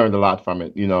definitely learned a lot from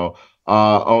it.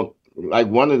 Like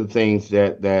one of the things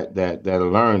that I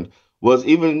learned was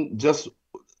even just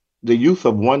the use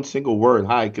of one single word,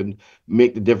 how it can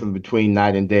make the difference between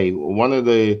night and day. One of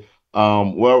the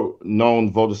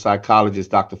well-known voter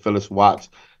psychologists, Dr. Phyllis Watts,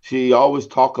 she always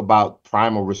talk about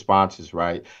primal responses,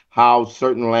 right? How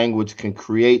certain language can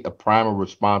create a primal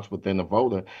response within a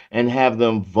voter and have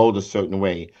them vote a certain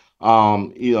way.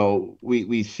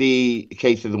 We see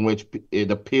cases in which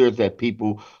it appears that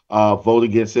people vote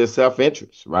against their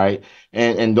self-interest, right?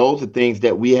 And those are things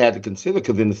that we had to consider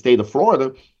because in the state of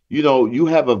Florida, you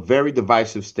have a very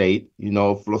divisive state.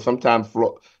 Sometimes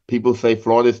people say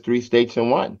Florida is 3 states in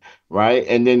one, right?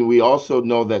 And then we also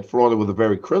know that Florida was a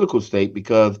very critical state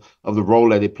because of the role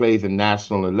that it plays in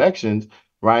national elections.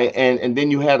 Right. And then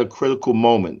you had a critical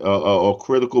moment or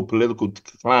critical political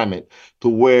climate to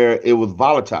where it was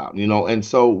volatile, and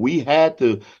so we had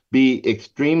to be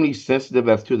extremely sensitive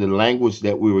as to the language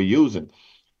that we were using.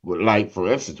 Like,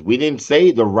 for instance, we didn't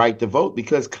say the right to vote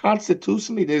because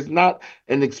constitutionally, there's not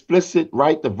an explicit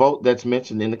right to vote that's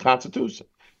mentioned in the Constitution.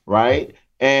 Right.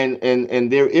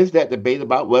 And there is that debate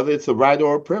about whether it's a right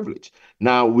or a privilege.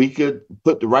 Now, we could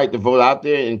put the right to vote out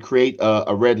there and create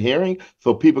a red herring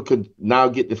so people could now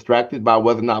get distracted by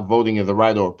whether or not voting is a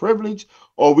right or a privilege,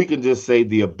 or we can just say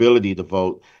the ability to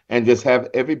vote and just have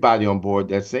everybody on board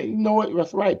that say, you know what,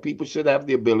 that's right. People should have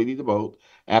the ability to vote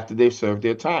after they've served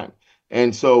their time.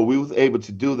 And so we was able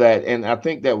to do that. And I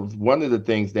think that was one of the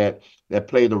things that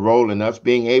played a role in us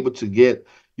being able to get,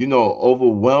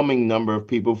 overwhelming number of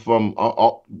people from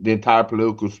the entire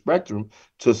political spectrum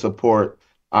to support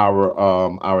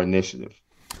our initiative.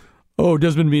 Oh,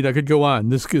 Desmond Meade, I could go on.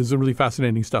 This is really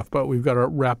fascinating stuff, but we've got to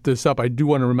wrap this up. I do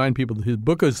want to remind people that his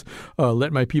book is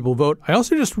Let My People Vote. I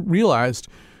also just realized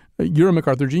you're a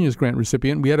MacArthur Genius Grant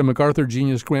recipient. We had a MacArthur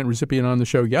Genius Grant recipient on the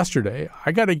show yesterday.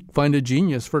 I got to find a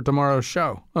genius for tomorrow's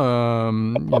show. We're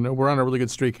on a really good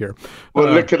streak here.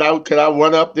 Well, look, could I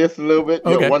one up this a little bit?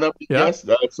 Okay. One up, yeah. Yes.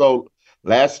 So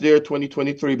last year,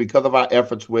 2023, because of our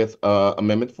efforts with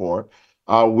Amendment 4,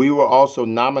 we were also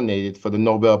nominated for the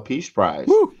Nobel Peace Prize.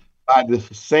 Woo! By the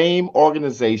same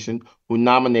organization who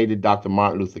nominated Dr.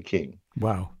 Martin Luther King.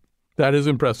 Wow. That is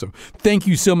impressive. Thank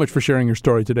you so much for sharing your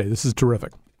story today. This is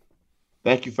terrific.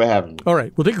 Thank you for having me. All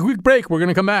right. We'll take a quick break. We're going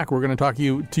to come back. We're going to talk to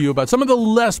you about some of the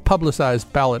less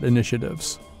publicized ballot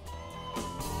initiatives.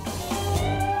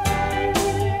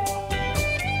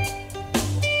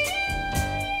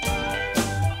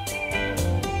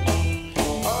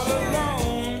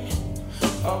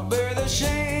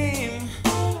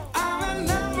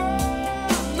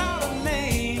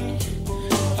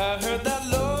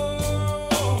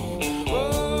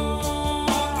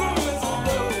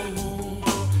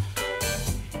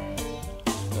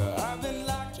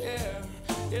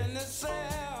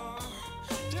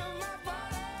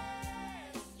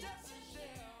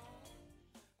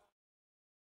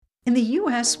 In the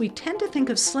U.S., we tend to think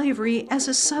of slavery as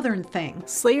a Southern thing.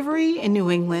 Slavery in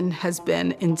New England has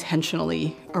been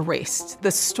intentionally erased.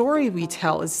 The story we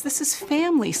tell is this is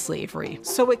family slavery,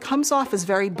 so it comes off as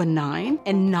very benign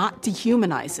and not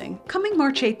dehumanizing. Coming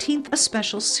March 18th, a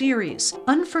special series,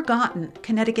 Unforgotten,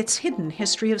 Connecticut's Hidden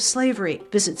History of Slavery.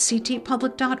 Visit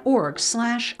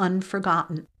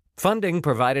ctpublic.org/unforgotten. Funding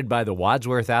provided by the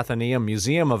Wadsworth Atheneum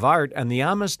Museum of Art and the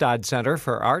Amistad Center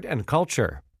for Art and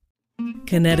Culture.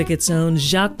 Connecticut's own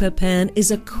Jacques Pepin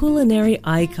is a culinary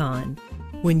icon.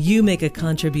 When you make a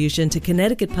contribution to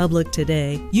Connecticut Public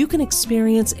today, you can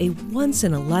experience a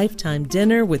once-in-a-lifetime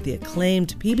dinner with the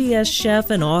acclaimed PBS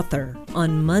chef and author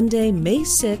on Monday, May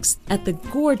 6th at the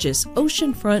gorgeous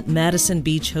oceanfront Madison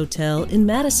Beach Hotel in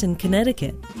Madison,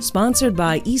 Connecticut. Sponsored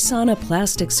by Isana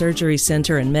Plastic Surgery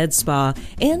Center and Med Spa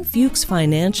and Fuchs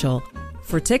Financial.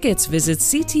 For tickets, visit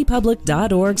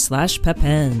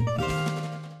ctpublic.org/Pepin.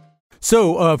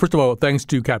 So, first of all, thanks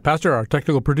to Kat Pastor, our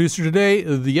technical producer today.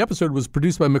 The episode was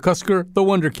produced by McCusker, the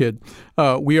Wonder Kid.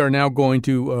 We are now going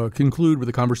to conclude with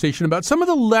a conversation about some of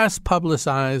the less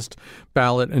publicized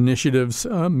ballot initiatives,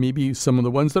 maybe some of the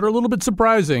ones that are a little bit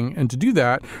surprising. And to do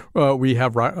that, we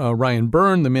have Ryan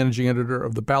Byrne, the managing editor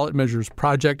of the Ballot Measures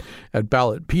Project at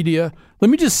Ballotpedia. Let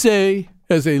me just say,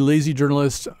 as a lazy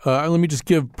journalist, let me just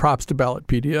give props to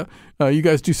Ballotpedia. You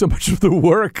guys do so much of the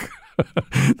work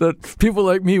that people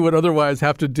like me would otherwise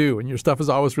have to do. And your stuff is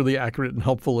always really accurate and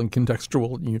helpful and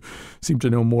contextual. And you seem to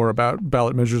know more about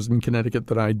ballot measures in Connecticut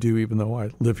than I do, even though I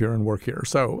live here and work here.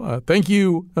 So thank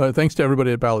you. Thanks to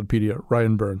everybody at Ballotpedia.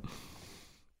 Ryan Byrne.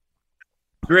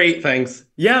 Great, thanks.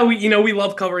 Yeah, we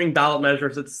love covering ballot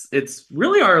measures. It's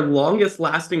really our longest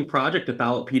lasting project at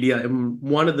Ballotpedia and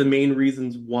one of the main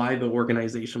reasons why the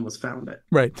organization was founded.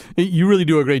 Right. You really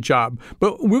do a great job.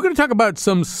 But we're going to talk about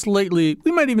some slightly,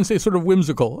 we might even say sort of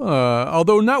whimsical,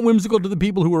 although not whimsical to the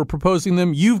people who are proposing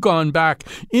them. You've gone back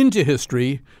into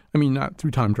history. I mean, not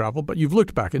through time travel, but you've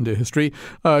looked back into history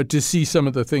to see some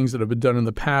of the things that have been done in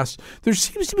the past. There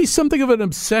seems to be something of an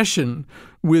obsession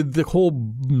with the whole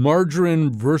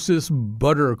margarine versus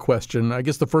butter question. I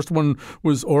guess the first one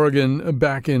was Oregon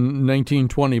back in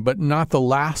 1920, but not the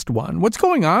last one. What's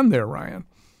going on there, Ryan?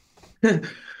 Well,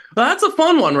 that's a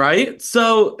fun one, right?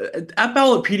 So at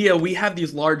Ballotpedia, we have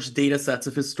these large data sets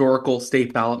of historical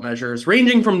state ballot measures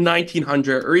ranging from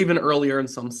 1900 or even earlier in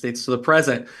some states to the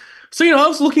present. So, I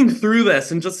was looking through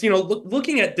this and just,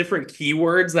 looking at different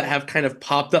keywords that have kind of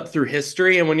popped up through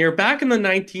history. And when you're back in the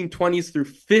 1920s through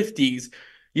 50s,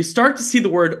 you start to see the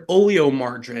word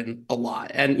oleomargarine a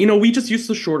lot. And, we just use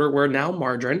the shorter word now,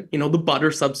 margarine, the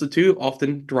butter substitute,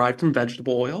 often derived from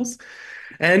vegetable oils.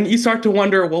 And you start to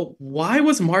wonder, well, why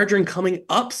was margarine coming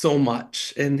up so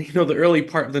much in, the early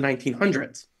part of the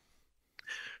 1900s?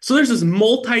 So there's this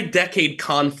multi-decade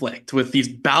conflict with these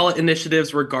ballot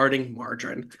initiatives regarding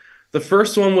margarine. The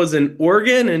first one was in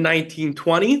Oregon in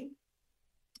 1920.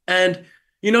 And,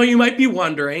 you might be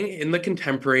wondering in the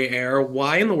contemporary era,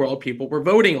 why in the world people were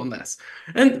voting on this.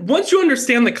 And once you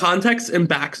understand the context and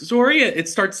backstory, it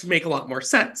starts to make a lot more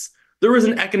sense. there was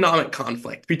an economic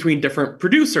conflict between different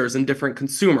producers and different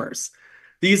consumers.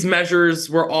 These measures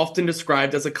were often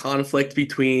described as a conflict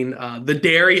between the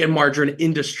dairy and margarine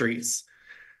industries,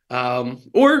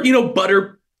 or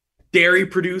butter dairy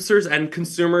producers and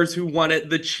consumers who wanted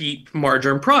the cheap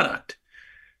margarine product.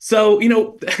 So,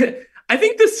 I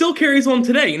think this still carries on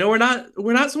today. We're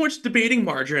not so much debating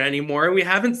margarine anymore, and we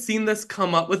haven't seen this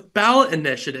come up with ballot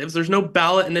initiatives. There's no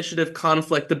ballot initiative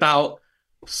conflict about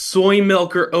soy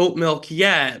milk or oat milk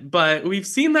yet, but we've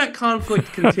seen that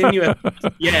conflict continue at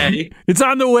yay. It's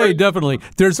on the way, definitely.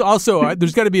 There's also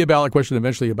there's got to be a ballot question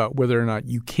eventually about whether or not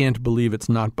you can't believe it's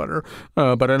not butter,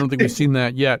 but I don't think we've seen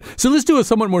that yet. So let's do a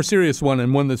somewhat more serious one,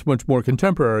 and one that's much more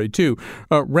contemporary too.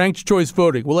 Ranked choice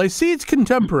voting. Well, I see it's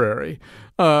contemporary,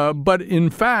 but in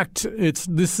fact, it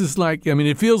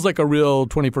feels like a real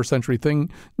 21st century thing.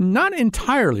 Not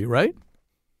entirely, right?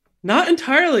 Not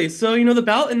entirely. So, the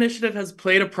ballot initiative has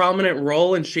played a prominent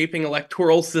role in shaping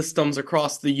electoral systems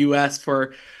across the U.S.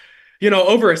 for,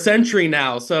 over a century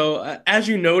now. So, as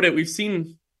you noted, we've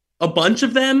seen a bunch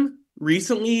of them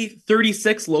recently,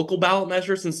 36 local ballot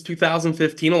measures since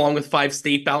 2015, along with 5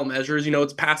 state ballot measures.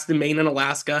 It's passed in Maine and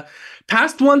Alaska,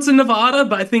 passed once in Nevada,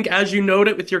 but I think, as you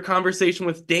noted with your conversation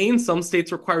with Dane, some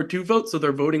states require 2 votes, so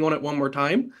they're voting on it one more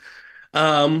time.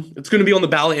 It's going to be on the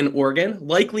ballot in Oregon,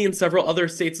 likely in several other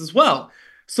states as well.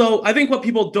 So I think what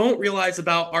people don't realize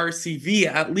about RCV,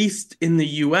 at least in the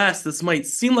US, this might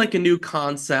seem like a new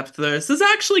concept. This is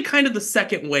actually kind of the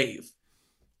second wave.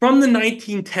 From the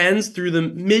 1910s through the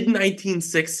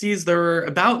mid-1960s, there were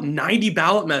about 90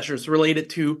 ballot measures related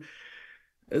to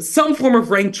some form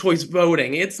of ranked choice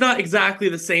voting. It's not exactly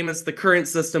the same as the current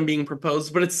system being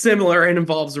proposed, but it's similar and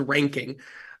involves a ranking.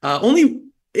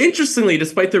 Interestingly,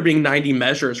 despite there being 90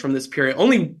 measures from this period,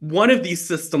 only one of these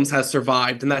systems has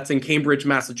survived, and that's in Cambridge,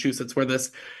 Massachusetts, where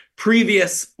this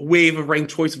previous wave of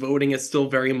ranked choice voting is still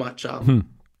very much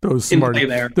Those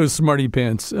smarty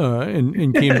pants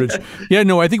in Cambridge. Yeah,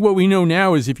 no, I think what we know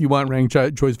now is if you want ranked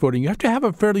choice voting, you have to have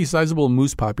a fairly sizable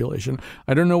moose population.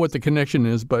 I don't know what the connection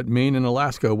is, but Maine and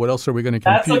Alaska, what else are we going to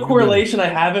compete? That's a correlation I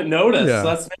haven't noticed. Yeah. So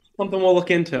that's something we'll look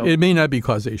into. It may not be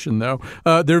causation, though.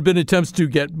 There have been attempts to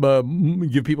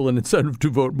give people an incentive to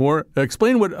vote more.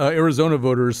 Explain what Arizona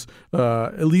voters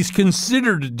at least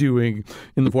considered doing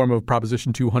in the form of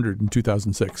Proposition 200 in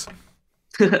 2006.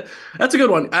 That's a good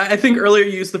one. I think earlier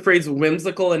you used the phrase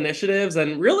whimsical initiatives,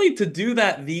 and really to do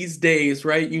that these days,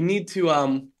 right, you need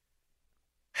to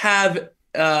have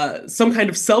some kind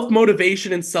of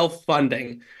self-motivation and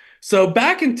self-funding. So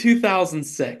back in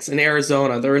 2006 in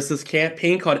Arizona, there was this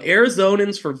campaign called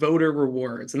Arizonans for Voter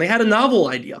Rewards, and they had a novel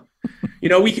idea.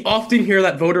 We often hear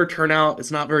that voter turnout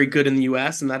is not very good in the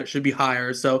US and that it should be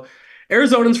higher. So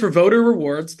Arizonans for Voter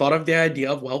Rewards thought of the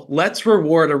idea of, well, let's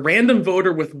reward a random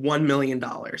voter with $1 million.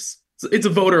 It's a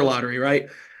voter lottery, right?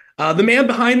 The man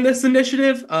behind this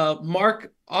initiative,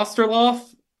 Mark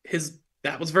Osterloff,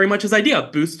 that was very much his idea: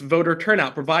 boost voter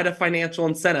turnout, provide a financial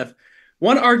incentive.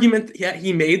 One argument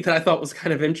he made that I thought was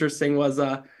kind of interesting was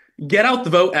get out the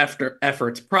vote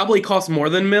efforts probably cost more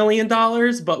than $1 million,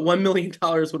 but $1 million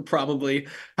would probably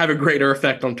have a greater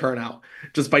effect on turnout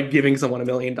just by giving someone $1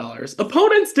 million.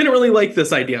 Opponents didn't really like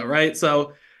this idea, right?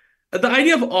 So the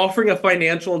idea of offering a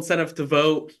financial incentive to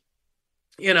vote,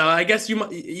 I guess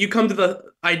you come to the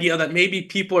idea that maybe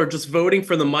people are just voting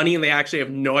for the money and they actually have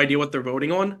no idea what they're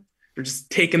voting on. They're just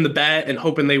taking the bet and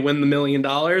hoping they win the $1 million.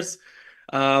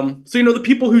 So the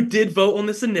people who did vote on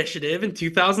this initiative in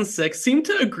 2006 seemed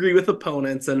to agree with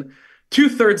opponents, and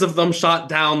 2/3 of them shot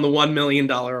down the $1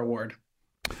 million award.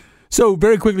 So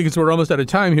very quickly, because we're almost out of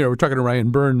time here, we're talking to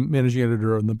Ryan Byrne, managing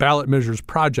editor on the Ballot Measures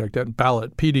Project at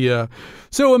Ballotpedia.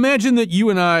 So imagine that you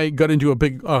and I got into a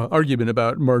big argument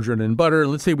about margarine and butter.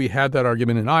 Let's say we had that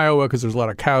argument in Iowa because there's a lot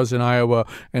of cows in Iowa.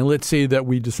 And let's say that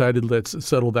we decided let's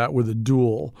settle that with a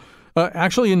duel.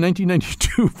 Actually, in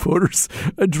 1992, voters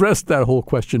addressed that whole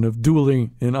question of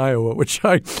dueling in Iowa, which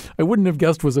I wouldn't have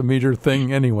guessed was a major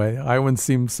thing anyway. Iowans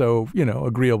seem so,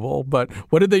 agreeable. But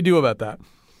what did they do about that?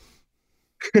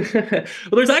 Well,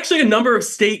 there's actually a number of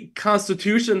state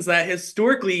constitutions that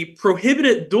historically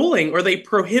prohibited dueling, or they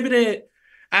prohibited,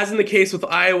 as in the case with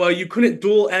Iowa, you couldn't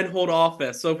duel and hold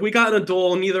office. So if we got in a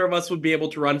duel, neither of us would be able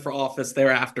to run for office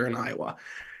thereafter in Iowa.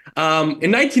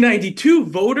 In 1992,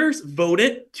 voters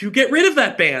voted to get rid of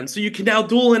that ban. So you can now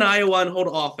duel in Iowa and hold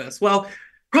office. Well,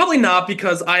 Probably not,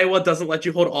 because Iowa doesn't let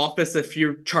you hold office if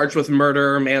you're charged with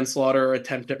murder, manslaughter, or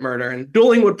attempted murder, and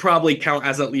dueling would probably count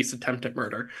as at least attempted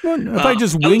murder. Well, if I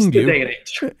just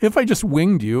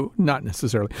winged you, not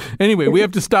necessarily. Anyway, we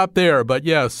have to stop there. But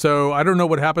yeah, so I don't know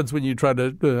what happens when you try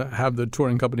to have the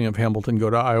touring company of Hamilton go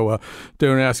to Iowa.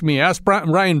 Don't ask me. Ask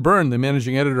Ryan Byrne, the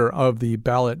managing editor of the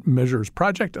Ballot Measures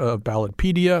Project of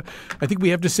Ballotpedia. I think we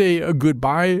have to say a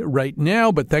goodbye right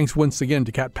now, but thanks once again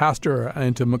to Kat Pastor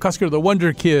and to McCusker the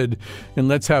Wonder Kid. And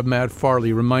let's have Matt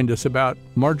Farley remind us about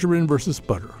margarine versus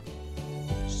butter.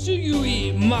 Should you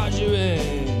eat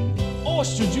margarine or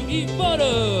should you eat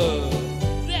butter?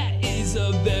 That is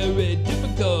a very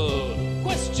difficult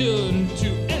question to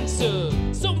answer.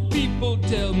 Some people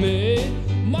tell me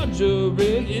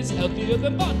margarine is healthier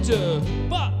than butter,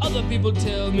 but other people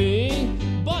tell me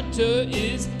butter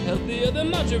is healthier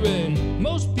than margarine.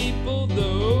 Most people,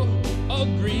 though,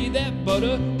 agree that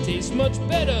butter tastes much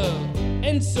better.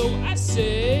 And so I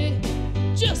say,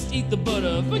 just eat the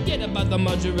butter, forget about the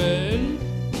margarine.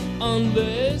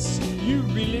 Unless you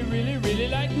really, really, really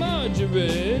like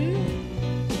margarine.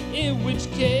 In which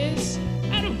case,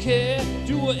 I don't care,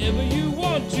 do whatever you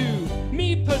want to.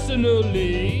 Me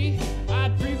personally, I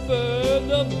prefer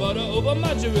the butter over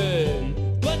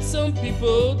margarine. But some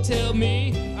people tell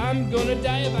me I'm gonna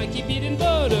die if I keep eating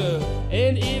butter.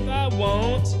 And if I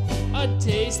want a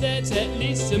taste that's at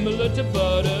least similar to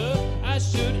butter, I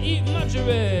should eat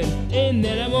margarine, and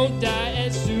then I won't die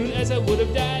as soon as I would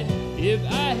have died if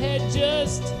I had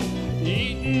just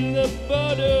eaten the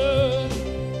butter.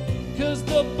 'Cause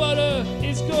the butter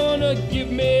is gonna give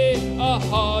me a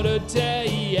heart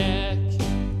attack.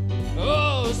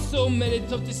 Oh, so many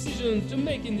tough decisions to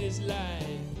make in this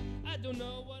life. I don't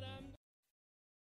know.